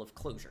some level of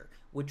closure,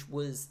 which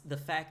was the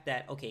fact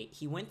that, okay,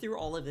 he went through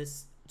all of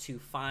this to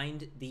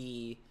find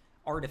the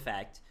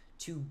artifact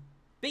to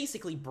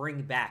basically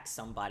bring back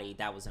somebody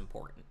that was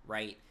important,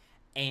 right?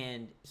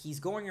 And he's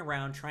going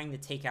around trying to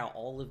take out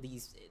all of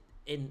these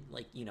in,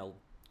 like,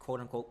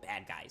 quote unquote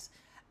bad guys.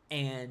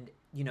 And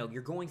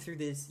you're going through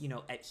this,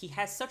 he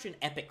has such an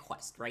epic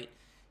quest, right?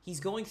 He's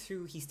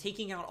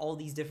taking out all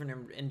these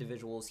different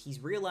individuals. He's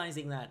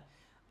realizing that,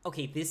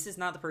 okay, this is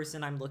not the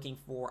person I'm looking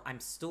for. I'm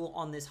still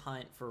on this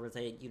hunt for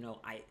the,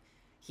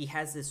 he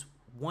has this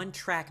one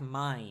track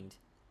mind,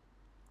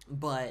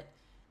 but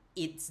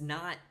it's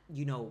not,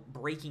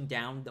 breaking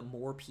down the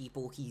more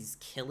people he's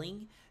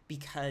killing,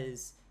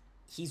 because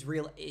he's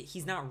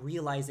not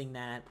realizing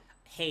that,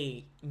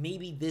 hey,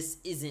 maybe this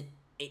isn't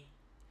it.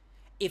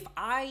 If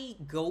I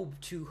go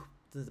to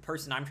the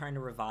person I'm trying to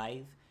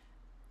revive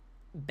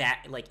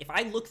back, like, if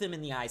I look them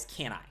in the eyes,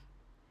 can I?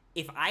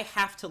 If I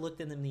have to look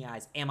them in the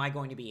eyes, am I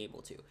going to be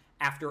able to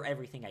after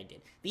everything I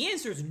did? The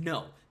answer is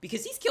no,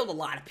 because he's killed a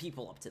lot of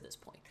people up to this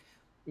point.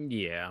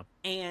 Yeah.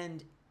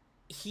 And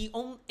he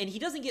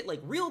doesn't get,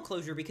 like, real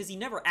closure, because he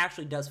never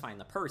actually does find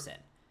the person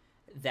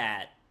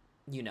that,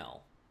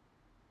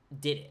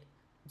 did it.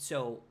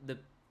 So the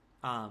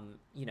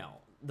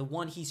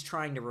one he's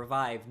trying to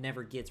revive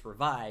never gets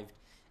revived,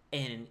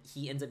 and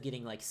he ends up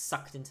getting, like,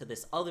 sucked into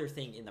this other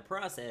thing in the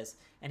process.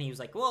 And he was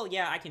like, well,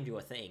 yeah, I can do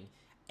a thing,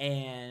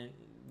 and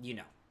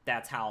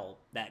that's how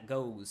that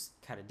goes,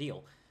 kind of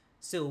deal.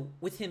 So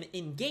with him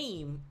in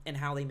game and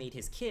how they made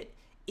his kit,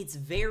 it's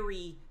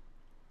very,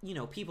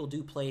 people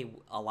do play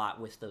a lot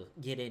with the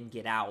get in,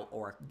 get out,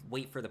 or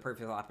wait for the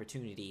perfect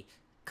opportunity,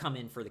 come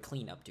in for the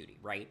cleanup duty,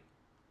 right?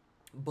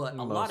 But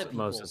a lot of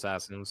people, most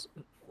assassins,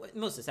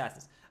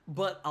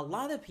 but a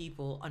lot of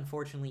people,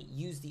 unfortunately,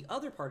 use the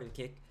other part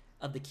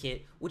of the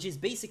kit, which is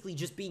basically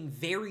just being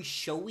very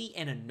showy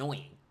and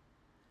annoying.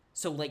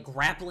 So, like,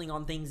 grappling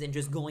on things and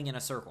just going in a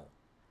circle,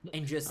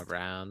 and just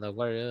around the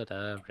world,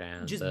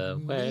 around just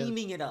the world.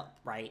 memeing it up,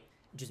 right?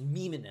 Just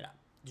memeing it up,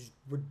 just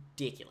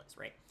ridiculous,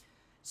 right?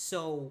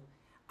 So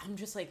I'm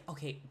just like,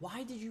 okay,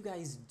 why did you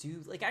guys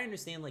do, like, I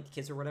understand, like,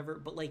 kids or whatever,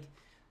 but, like,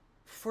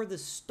 for the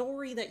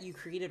story that you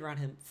created around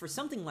him, for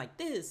something like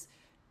this,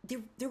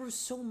 there was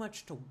so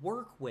much to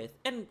work with.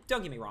 And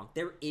don't get me wrong,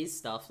 there is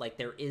stuff, like,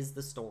 there is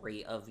the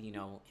story of,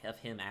 of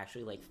him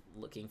actually, like,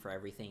 looking for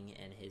everything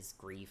and his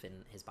grief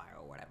and his bio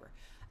or whatever.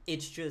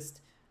 It's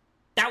just,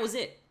 that was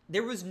it.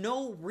 There was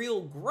no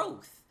real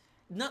growth.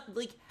 Not,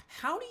 like,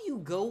 how do you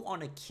go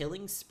on a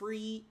killing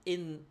spree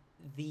in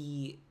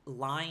the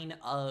line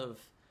of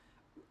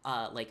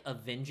like,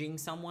 avenging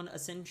someone,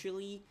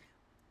 essentially,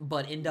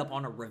 but end up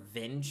on a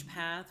revenge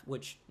path,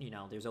 which,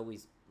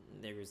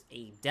 there's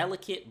a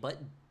delicate but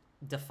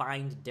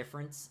defined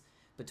difference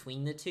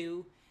between the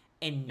two,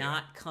 and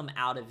not come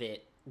out of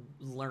it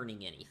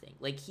learning anything.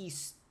 Like,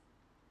 he's,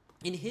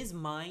 in his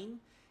mind,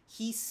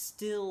 he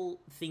still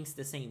thinks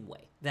the same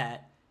way,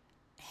 that,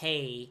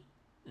 hey,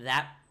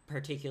 that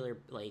particular,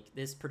 like,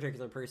 this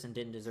particular person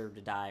didn't deserve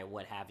to die,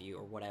 what have you,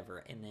 or whatever.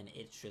 And then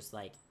it's just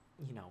like,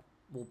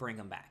 we'll bring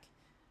them back.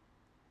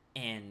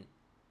 And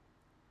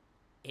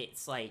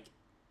it's like,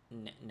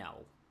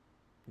 no.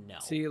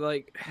 See,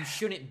 like, you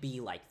shouldn't be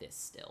like this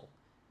still.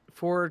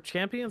 For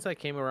champions that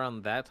came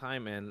around that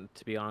time, and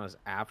to be honest,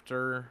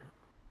 after,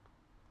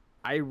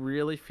 I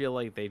really feel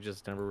like they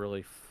just never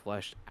really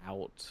fleshed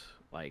out,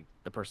 like,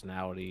 the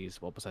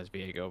personalities. Well, besides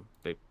Viego,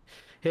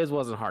 his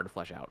wasn't hard to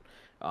flesh out,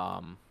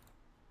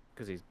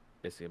 because he's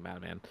basically a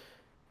madman.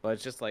 But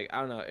it's just like,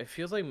 I don't know. It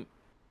feels like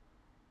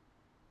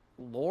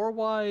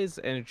lore-wise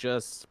and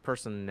just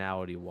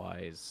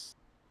personality-wise,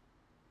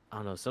 I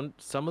don't know.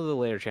 Some of the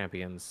later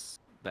champions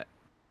that,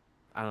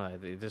 I don't know,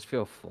 they just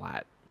feel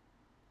flat.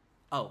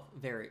 Oh,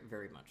 very,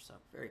 very much so.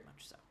 Very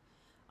much so.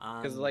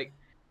 Because like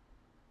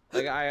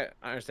I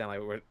understand,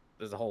 like,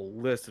 there's a whole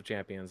list of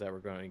champions that we're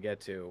going to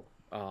get to.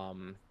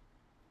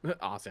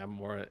 Honestly, I'm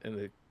more in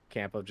the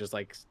camp of just,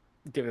 like,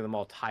 giving them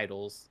all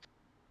titles,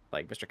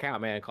 like Mr.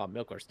 Cowman, called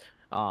Milkers.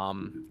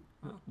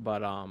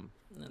 But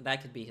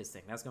that could be his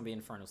thing. That's gonna be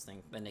Inferno's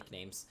thing. The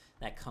nicknames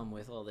that come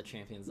with all the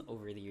champions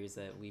over the years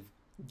that we've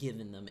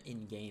given them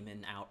in game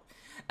and out.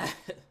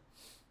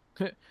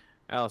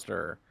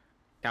 Alistair,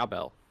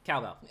 Cowbell.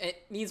 Cowbell.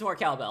 It needs more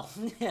cowbell.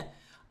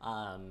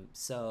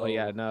 So. Oh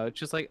yeah, no, it's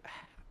just like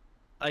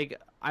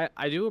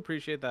I do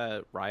appreciate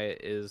that Riot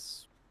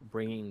is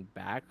bringing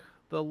back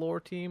the lore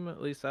team.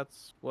 At least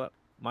that's what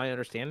my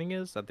understanding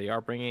is, that they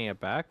are bringing it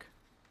back,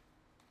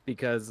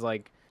 because,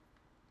 like,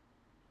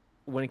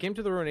 when it came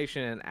to the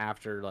Ruination and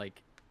after,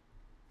 like,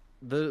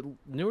 the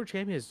newer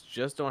champions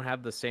just don't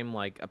have the same,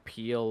 like,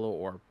 appeal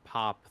or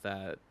pop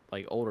that,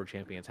 like, older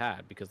champions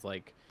had, because,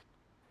 like,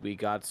 we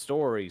got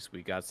stories,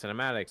 we got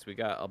cinematics, we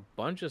got a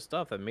bunch of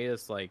stuff that made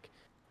us like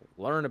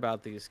learn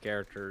about these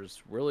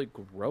characters, really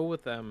grow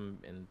with them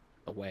in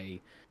a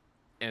way,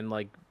 and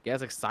like get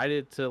us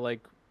excited to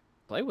like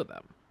play with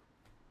them.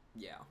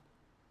 Yeah.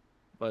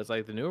 But it's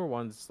like the newer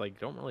ones like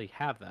don't really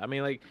have that. I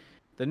mean, like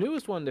the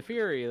newest one, the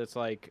Fury, it's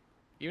like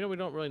even though we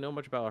don't really know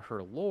much about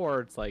her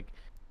lore, it's like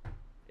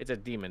it's a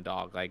demon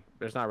dog. Like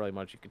there's not really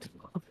much you can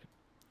do.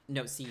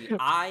 No, see,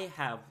 I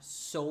have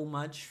so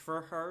much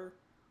for her.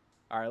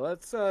 All right,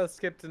 let's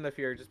skip to the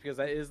Fury just because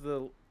that is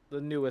the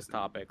newest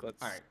topic. All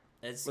right,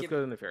 let's Let's skip.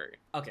 go to the Fury.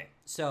 Okay,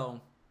 so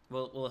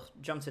we'll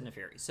jump to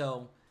Neferi.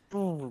 So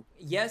Oh.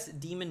 yes,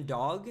 demon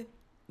dog,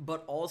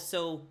 but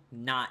also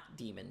not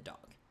demon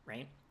dog,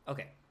 right?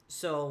 Okay,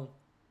 so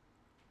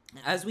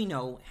as we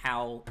know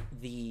how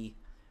the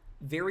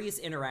various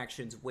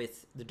interactions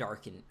with the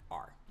Darkin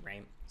are,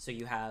 right? So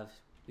you have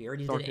we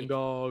already Darkin did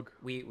dog.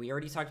 we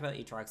already talked about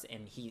Aatrox,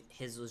 and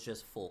his was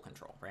just full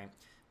control, right?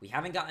 We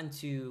haven't gotten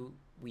to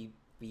we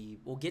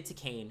will get to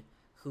Kane,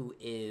 who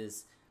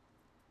is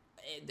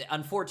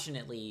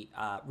unfortunately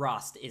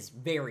Rost is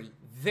very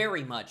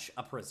very much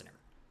a prisoner,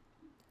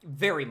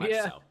 very much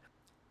so,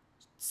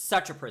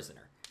 such a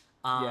prisoner.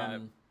 Yeah.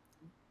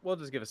 We'll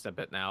just give a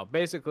snippet now.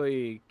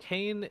 Basically,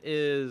 Kane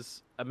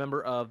is a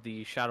member of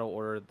the Shadow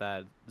Order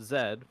that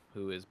Zed,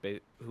 who is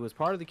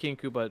part of the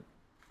Kinku, but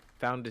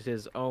founded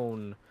his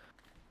own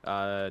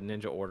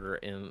ninja order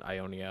in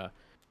Ionia.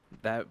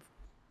 That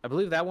I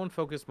believe that one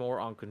focused more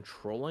on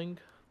controlling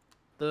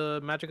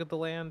the magic of the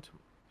land,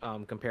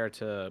 compared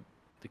to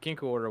the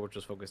Kinku Order, which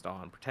was focused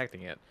on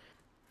protecting it.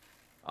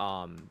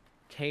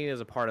 Kane is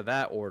a part of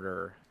that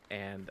order,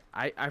 and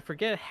I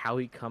forget how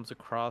he comes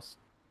across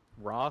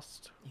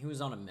Rost. He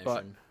was on a mission.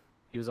 But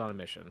he was on a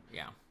mission.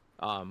 Yeah.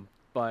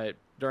 But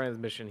during the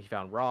mission, he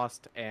found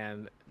Rost,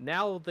 and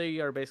now they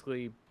are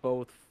basically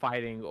both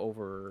fighting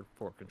for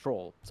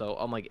control. So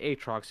unlike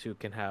Aatrox, who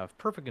can have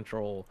perfect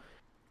control,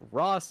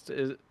 Rost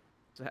is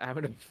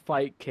having to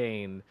fight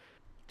Kane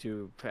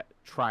to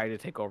try to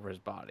take over his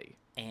body,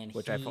 And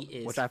which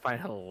is I find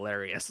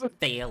hilarious.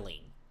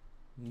 failing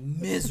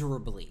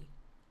miserably.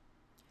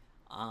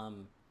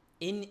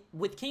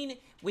 With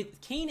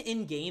Kane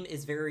in game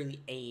is very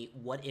a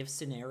what if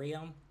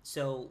scenario.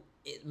 So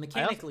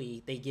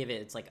mechanically they give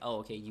it. It's like, oh,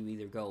 okay, you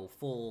either go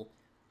full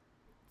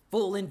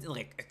into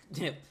like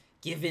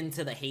give in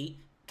to the hate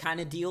kind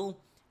of deal,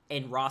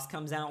 and Ross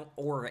comes out,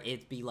 or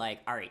it'd be like,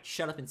 all right,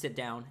 shut up and sit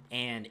down,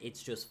 and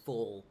it's just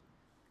full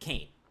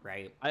Kane,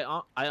 right? I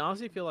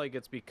honestly feel like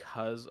it's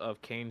because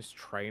of Kane's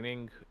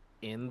training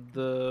in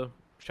the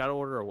Shadow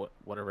Order or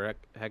whatever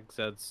heck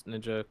Zed's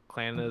ninja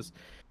clan is.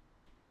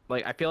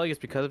 Like, I feel like it's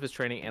because of his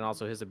training and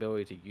also his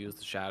ability to use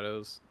the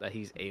shadows that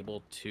he's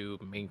able to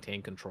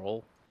maintain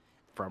control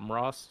from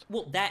Rost.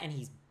 Well, that and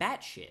he's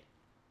batshit.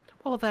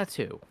 Well, that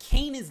too.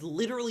 Kane is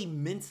literally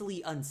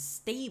mentally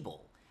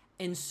unstable,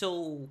 and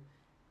so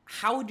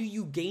how do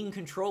you gain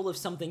control of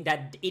something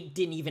that it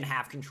didn't even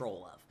have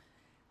control of?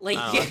 Like,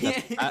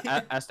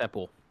 Ask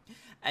Deadpool.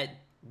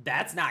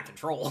 That's not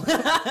control.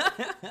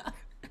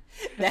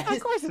 Of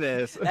course it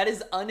is. That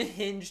is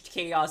unhinged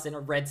chaos in a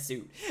red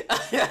suit.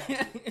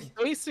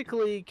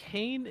 Basically,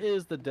 Kane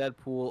is the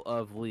Deadpool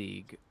of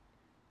League.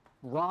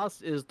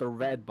 Ross is the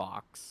red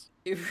box.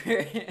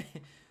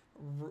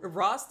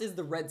 Rost is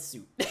the red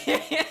suit.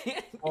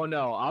 Oh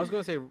no, I was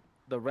gonna say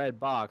the red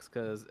box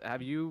because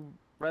have you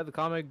read the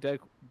comic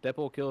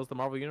Deadpool kills the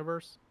Marvel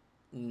Universe?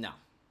 No.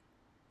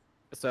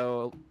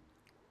 So,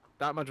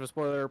 not much of a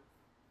spoiler.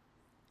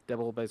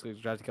 Deadpool basically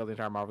tries to kill the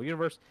entire Marvel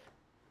Universe.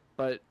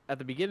 But at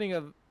the beginning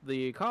of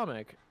the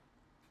comic,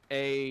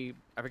 I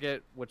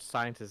forget which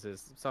scientist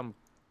is, some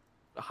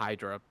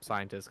Hydra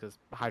scientist, because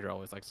Hydra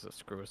always likes to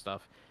screw with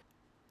stuff,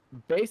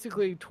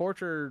 basically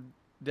tortured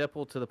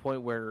Deadpool to the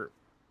point where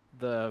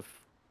the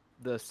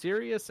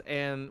serious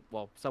and,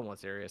 well, somewhat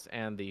serious,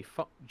 and the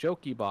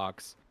jokey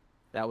box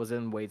that was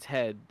in Wade's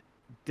head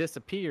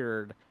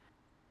disappeared,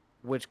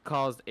 which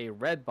caused a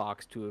red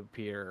box to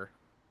appear,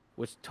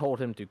 which told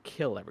him to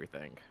kill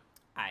everything.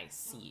 I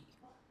see.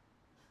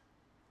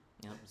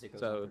 Yep,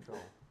 Zuko's on control.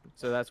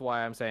 So that's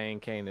why I'm saying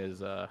Kane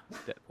is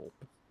Deadpool.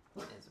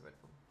 Is Red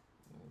Bull.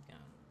 Yeah,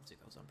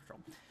 Zuko's on patrol.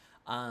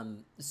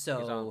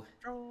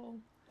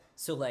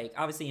 So like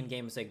obviously in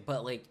game it's like,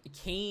 but like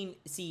Kane,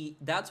 see,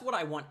 that's what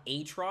I want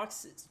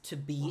Aatrox to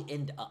be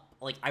end up.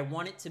 Like I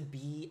want it to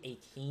be a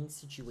Kane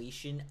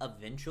situation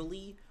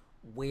eventually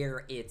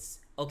where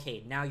it's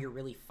okay, now you're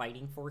really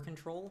fighting for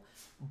control,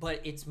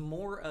 but it's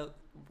more of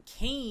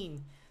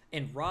Kane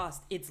and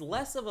Rost, it's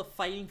less of a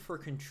fighting for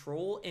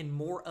control and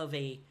more of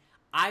a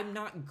I'm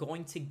not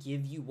going to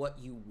give you what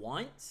you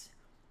want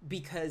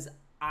because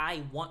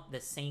I want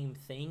the same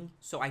thing,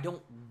 so I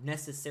don't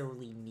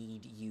necessarily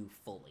need you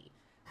fully.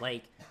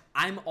 Like,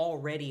 I'm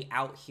already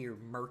out here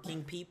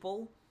murking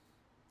people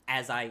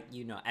as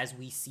as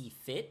we see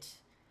fit.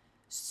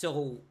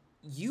 So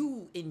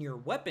you in your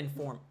weapon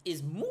form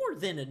is more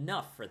than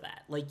enough for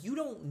that. Like, you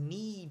don't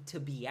need to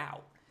be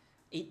out.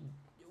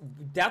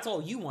 that's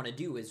all you want to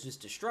do is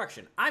just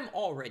destruction. I'm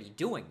already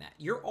doing that.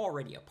 You're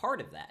already a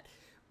part of that.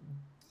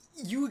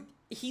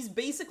 He's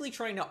basically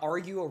trying to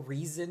argue a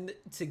reason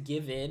to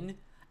give in,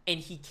 and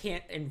he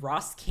can't, and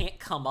Ross can't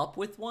come up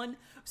with one.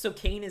 So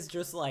Kane is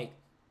just like,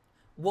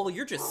 well,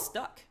 you're just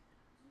stuck.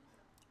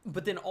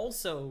 But then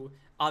also,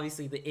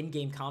 obviously, the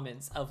in-game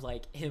comments of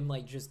like him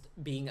like just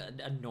being an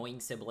annoying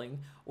sibling,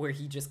 where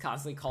he just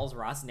constantly calls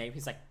Ross' name.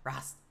 He's like,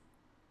 Ross,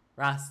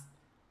 Ross,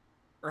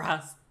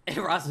 Ross, and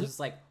Ross is just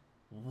like,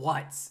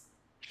 what?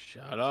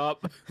 Shut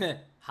up.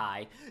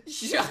 Hi.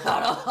 Shut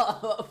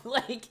up.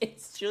 Like,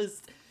 it's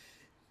just,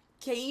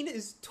 Kane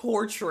is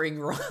torturing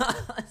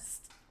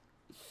Ross.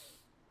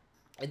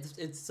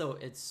 It's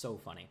so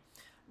funny.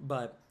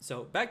 But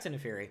so back to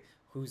Neferi,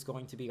 who's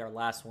going to be our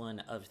last one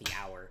of the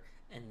hour,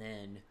 and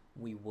then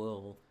we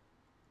will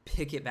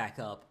pick it back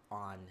up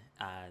on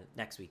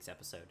next week's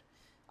episode.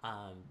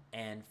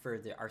 And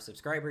for our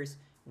subscribers,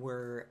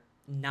 we're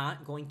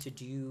not going to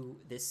do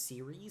this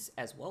series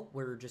as well.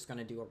 We're just going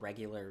to do a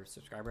regular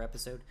subscriber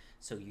episode,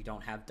 so you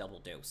don't have double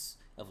dose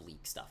of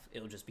leak stuff.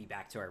 It'll just be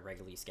back to our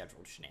regularly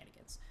scheduled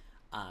shenanigans,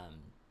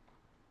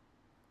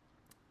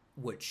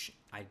 which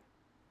I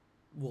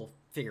will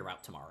figure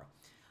out tomorrow.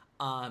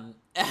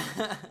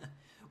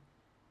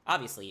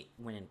 Obviously,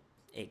 when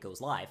it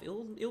goes live,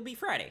 it'll be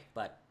Friday,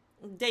 but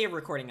day of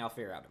recording I'll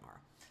figure out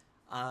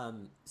tomorrow.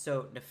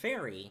 So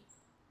Neferi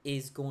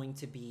is going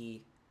to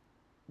be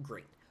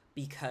great,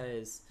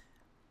 because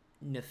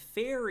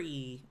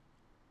Neferi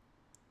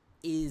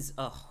is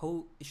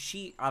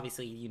she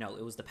obviously, you know,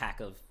 it was the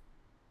pack of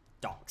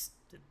dogs,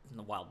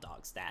 the wild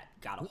dogs that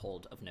got a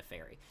hold of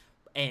Neferi,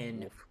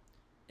 and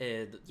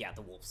the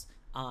wolves.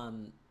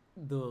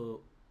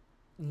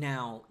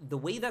 Now the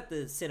way that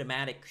the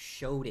cinematic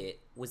showed it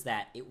was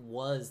that it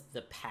was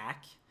the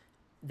pack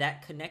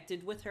that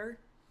connected with her,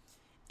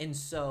 and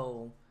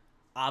so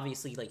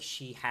obviously, like,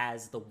 she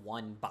has the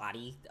one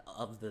body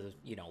of the,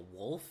 you know,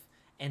 wolf,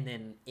 and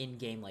then in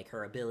game, like,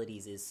 her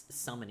abilities is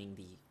summoning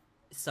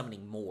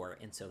more,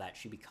 and so that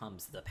she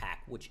becomes the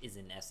pack, which is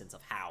in essence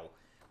of how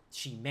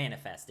she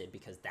manifested,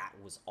 because that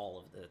was all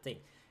of the thing.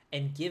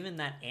 And given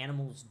that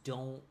animals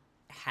don't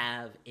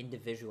have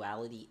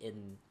individuality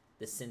in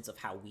the sense of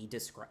how we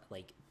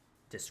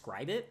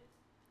describe it,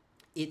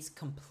 it's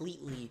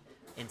completely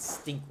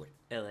instinctual.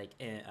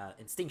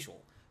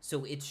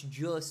 So it's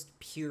just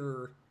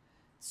pure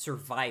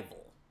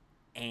survival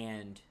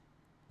and,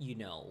 you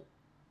know,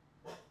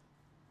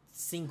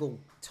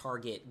 single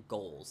target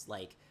goals.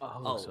 Like,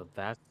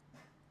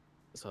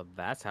 so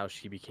that's how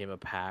she became a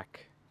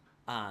pack.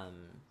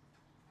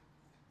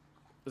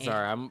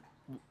 Sorry,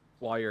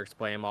 while you're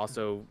explaining, I'm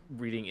also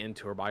reading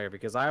into her biography,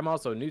 because I'm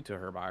also new to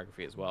her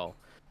biography as well.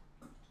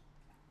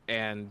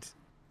 And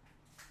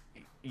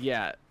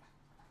yeah,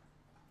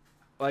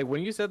 like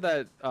when you said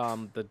that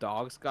the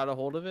dogs got a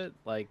hold of it,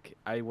 like,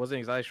 I wasn't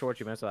exactly sure what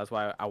you meant, so that's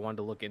why I wanted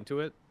to look into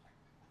it.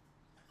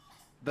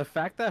 The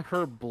fact that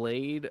her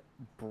blade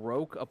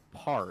broke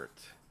apart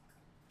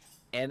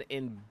and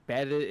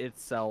embedded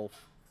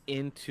itself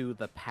into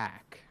the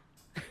pack.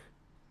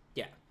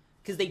 Yeah,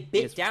 because they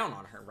bit down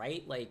on her,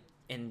 right? Like,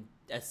 and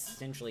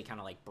essentially kind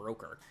of like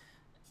broke her.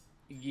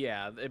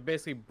 Yeah, it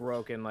basically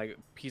broke, and like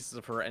pieces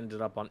of her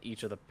ended up on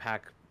each of the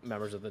pack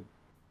members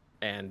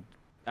and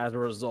as a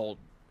result,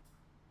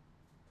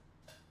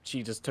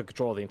 she just took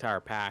control of the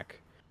entire pack.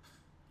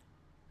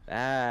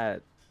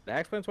 That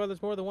explains why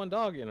there's more than one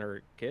dog in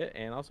her kit,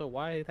 and also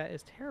why that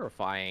is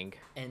terrifying.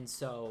 And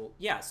so,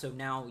 yeah, so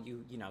now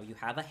you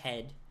have a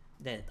head,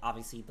 that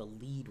obviously the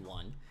lead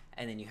one,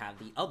 and then you have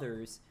the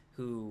others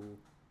who,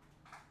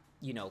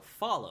 you know,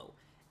 follow.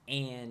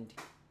 And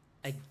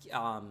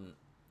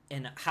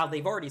how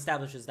they've already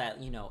established is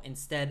that, you know,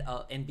 instead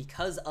of, and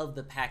because of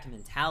the pack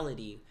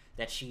mentality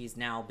that she's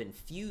now been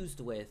fused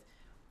with,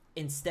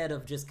 instead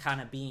of just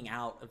kind of being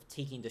out of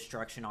taking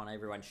destruction on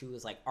everyone, she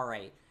was like, all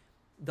right,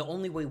 the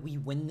only way we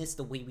win this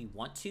the way we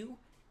want to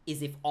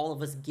is if all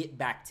of us get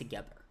back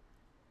together.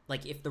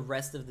 Like, if the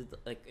rest of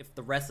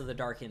the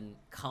Darkin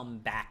come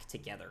back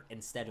together,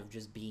 instead of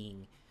just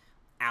being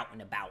out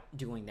and about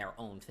doing their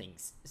own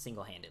things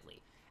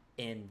single-handedly.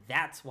 And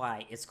that's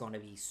why it's going to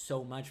be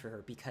so much for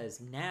her, because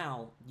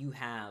now you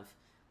have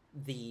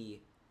the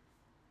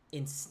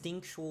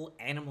instinctual,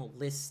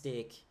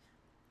 animalistic,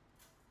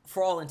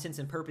 for all intents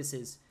and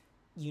purposes,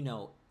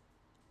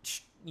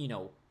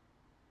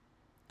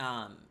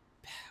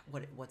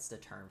 what's the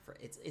term for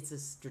it? It's a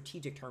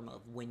strategic term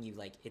of when you,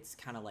 like, it's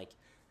kind of like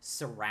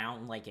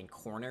surround, like in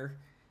corner,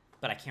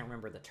 but I can't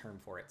remember the term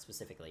for it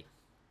specifically.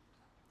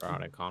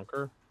 Surround and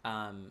conquer?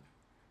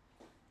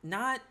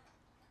 Not,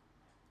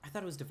 I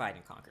thought it was divide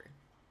and conquer.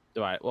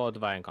 Divide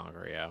and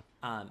conquer, yeah.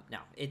 No,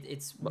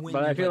 it's when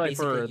but you, I feel like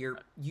basically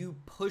you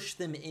push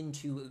them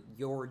into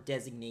your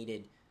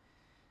designated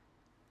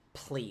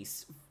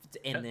place,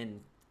 and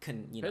then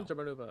Pincer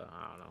maneuver,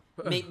 I don't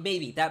know.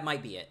 maybe that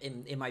might be it.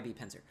 It might be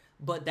pincer,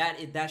 but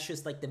that's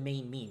just like the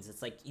main means.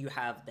 It's like you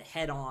have the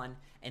head on,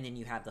 and then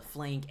you have the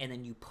flank, and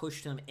then you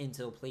push them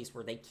into a place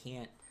where they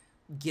can't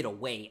get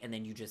away, and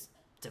then you just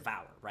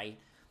devour, right?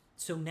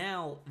 So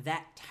now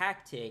that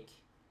tactic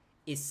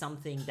is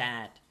something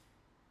that,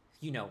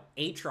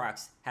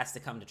 Aatrox has to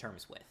come to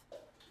terms with,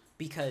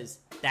 because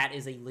that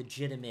is a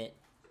legitimate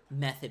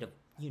method of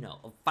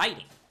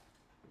fighting.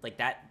 Like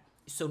that.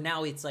 So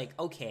now it's like,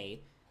 okay,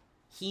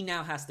 he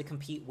now has to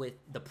compete with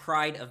the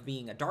pride of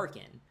being a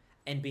Darkin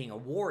and being a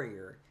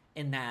warrior,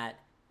 and that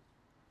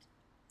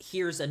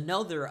here's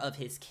another of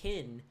his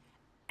kin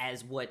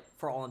as what,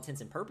 for all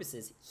intents and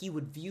purposes, he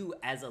would view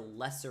as a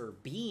lesser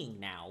being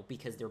now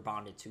because they're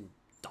bonded to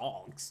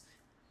dogs.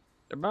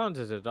 They're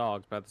bonded to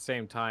dogs, but at the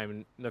same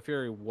time,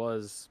 Neferi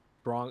was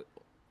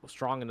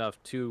strong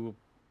enough to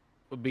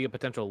be a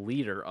potential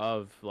leader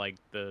of like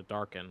the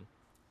Darkin.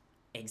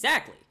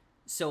 Exactly.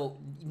 So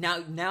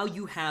now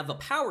you have a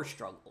power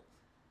struggle.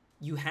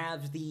 You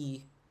have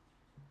the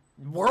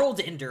world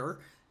ender,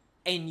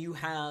 and you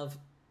have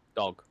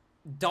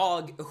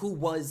Dog, who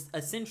was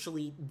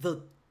essentially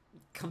the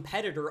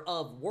competitor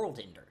of World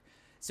Ender.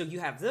 So you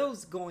have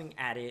those going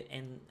at it,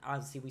 and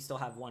obviously we still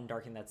have one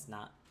Darkin that's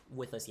not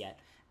with us yet.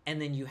 And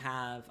then you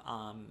have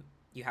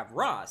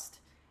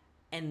Rost,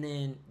 and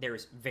then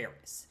there's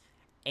Varys.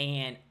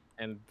 And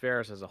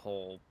Varys is a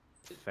whole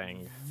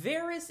thing.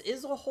 Varys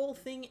is a whole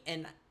thing,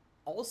 and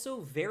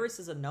also Varys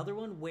is another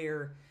one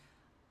where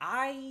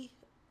I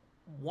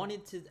want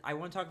to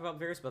talk about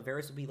Varys, but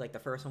Varys will be like the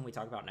first one we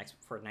talk about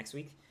next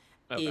week.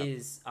 Okay.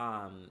 Is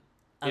how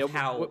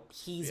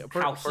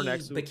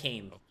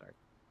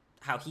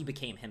he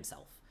became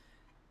himself.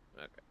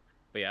 Okay,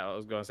 but yeah, I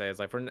was gonna say it's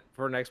like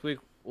for next week,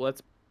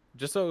 let's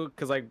just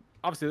because like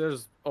obviously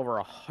there's over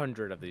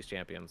 100 of these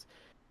champions.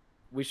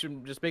 We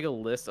should just make a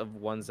list of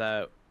ones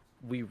that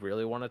we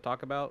really want to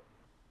talk about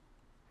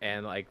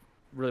and like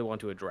really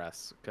want to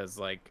address, because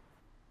like.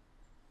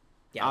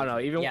 Yeah, I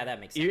don't know. That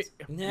makes sense.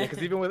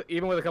 Because even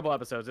with a couple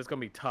episodes, it's gonna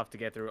be tough to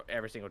get through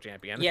every single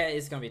champion. Yeah,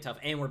 it's gonna be tough,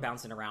 and we're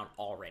bouncing around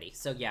already.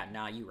 So yeah,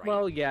 you're right.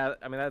 Well, yeah,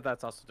 I mean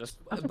that's also just.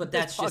 But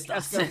that's just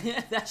us.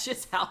 That's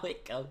just how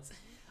it goes.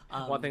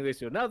 One thing leads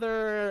to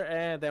another,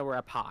 and then we're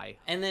at pie.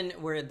 And then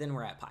we're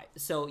at pie.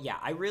 So yeah,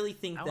 I really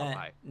think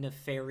that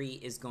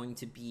Neferi is going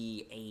to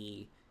be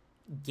a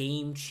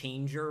game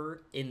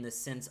changer in the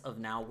sense of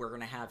now we're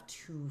gonna have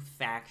two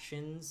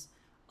factions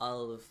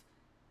of.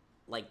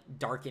 Like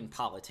Darkin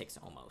politics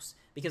almost,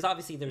 because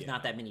obviously there's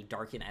not that many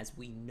Darkin as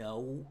we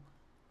know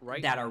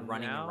that are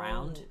running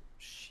around.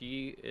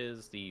 She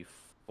is the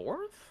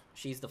 4th.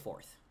 She's the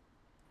 4th.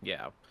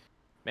 Yeah,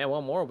 man.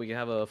 One more, we can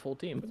have a full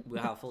team.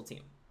 We'll have a full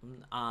team.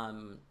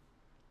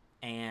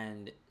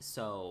 And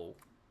so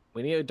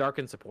we need a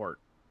Darkin support.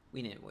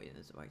 We need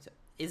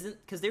isn't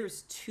because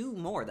there's 2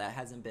 more that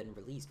hasn't been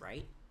released,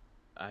 right?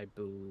 I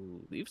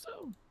believe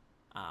so.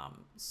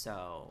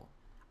 So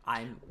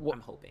I'm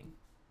hoping.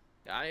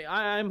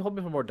 I'm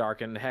hoping for more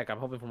Darkin. Heck, I'm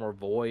hoping for more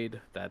Void.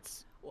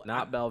 That's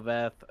not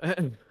Belveth.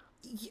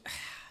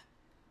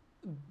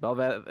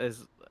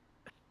 Belveth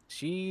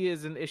she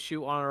is an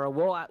issue on her.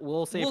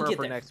 We'll save her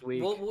for next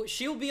week.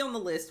 She'll be on the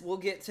list. We'll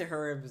get to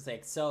her in a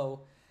sec.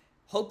 So,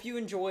 hope you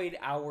enjoyed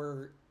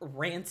our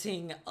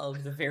ranting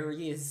of the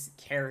various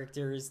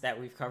characters that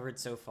we've covered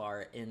so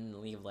far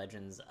in League of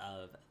Legends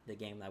of the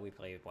game that we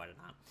play with What or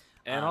Not.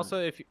 And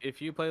also,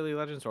 if you play League of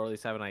Legends or at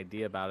least have an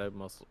idea about it,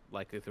 most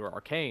likely through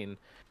Arcane.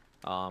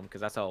 Because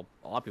that's how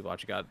a lot of people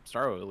actually got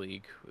started with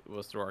League,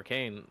 was through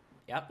Arcane.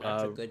 Yep,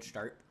 that's a good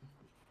start.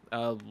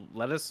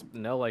 Let us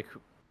know like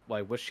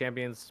which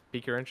champions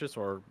pique your interest,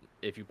 or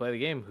if you play the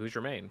game, who's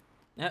your main?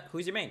 Yeah,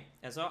 who's your main?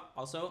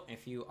 Also,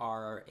 if you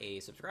are a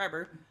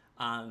subscriber,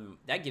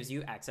 that gives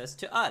you access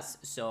to us,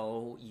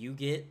 so you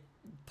get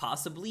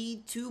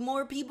possibly 2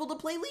 more people to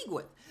play League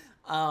with.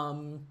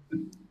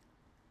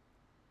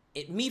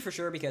 Me for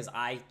sure, because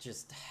I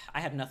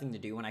have nothing to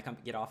do when I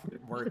get off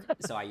work,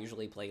 so I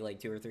usually play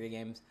like 2 or 3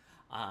 games.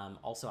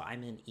 Also,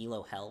 I'm in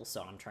Elo hell,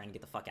 so I'm trying to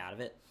get the fuck out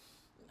of it.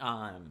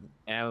 And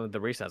the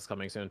reset's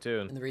coming soon too.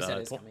 And the reset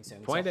is coming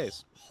soon. 20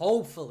 days.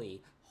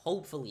 Hopefully,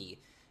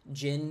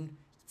 Jhin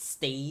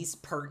stays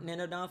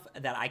pertinent enough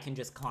that I can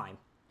just climb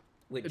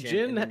with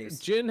Jhin.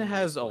 Jhin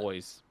has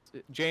always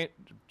Jhin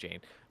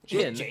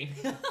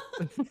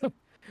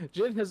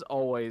has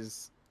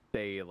always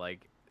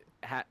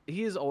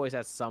he has always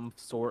had some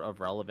sort of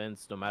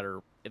relevance, no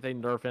matter if they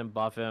nerf him,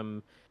 buff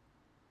him.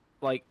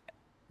 Like,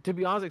 to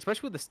be honest,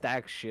 especially with the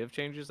stack shiv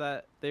changes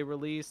that they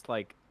released,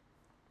 like,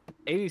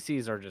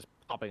 ADCs are just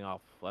popping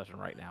off left and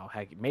right now.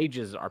 Heck,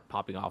 mages are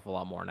popping off a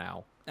lot more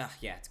now.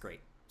 Yeah, it's great.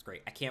 It's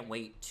great. I can't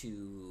wait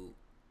to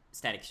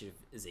static shiv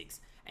Ziggs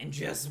and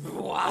just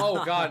wow.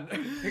 Oh god.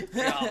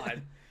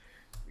 God.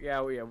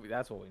 Yeah,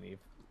 that's what we need.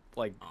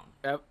 Like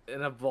an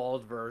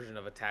evolved version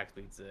of attack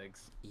speed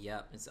Ziggs.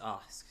 Yep, it's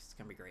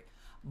gonna be great.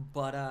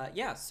 But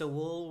yeah, so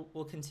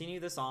we'll continue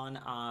this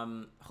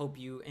on. Hope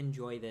you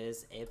enjoy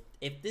this.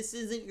 If this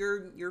isn't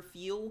your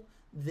feel,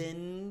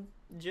 then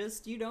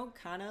just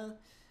kind of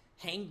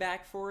hang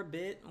back for a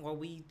bit while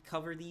we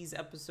cover these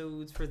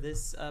episodes for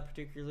this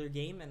particular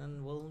game, and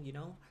then we'll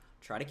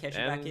try to catch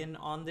you back in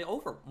on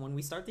when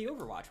we start the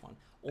Overwatch one,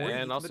 or you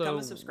can become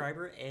a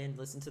subscriber and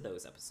listen to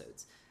those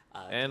episodes.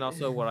 And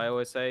also, what I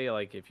always say,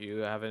 like, if you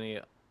have any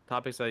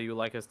topics that you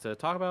like us to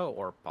talk about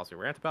or possibly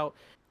rant about,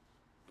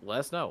 let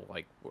us know.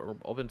 Like, we're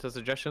open to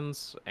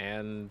suggestions,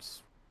 and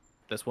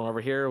this one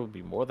over here would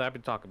be more than happy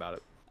to talk about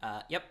it.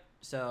 Yep.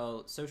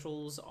 So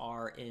socials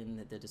are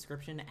in the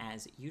description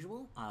as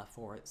usual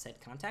for said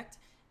contact,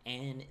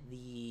 and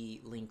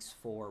the links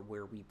for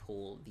where we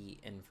pull the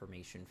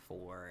information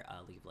for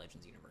League of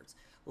Legends Universe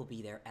will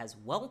be there as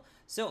well.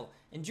 So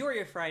enjoy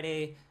your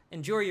Friday,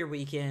 enjoy your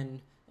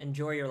weekend,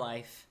 enjoy your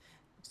life.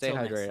 Stay Till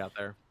next hydrated time, out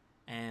there.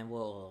 and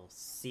we'll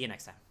see you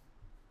next time.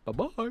 Bye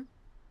bye.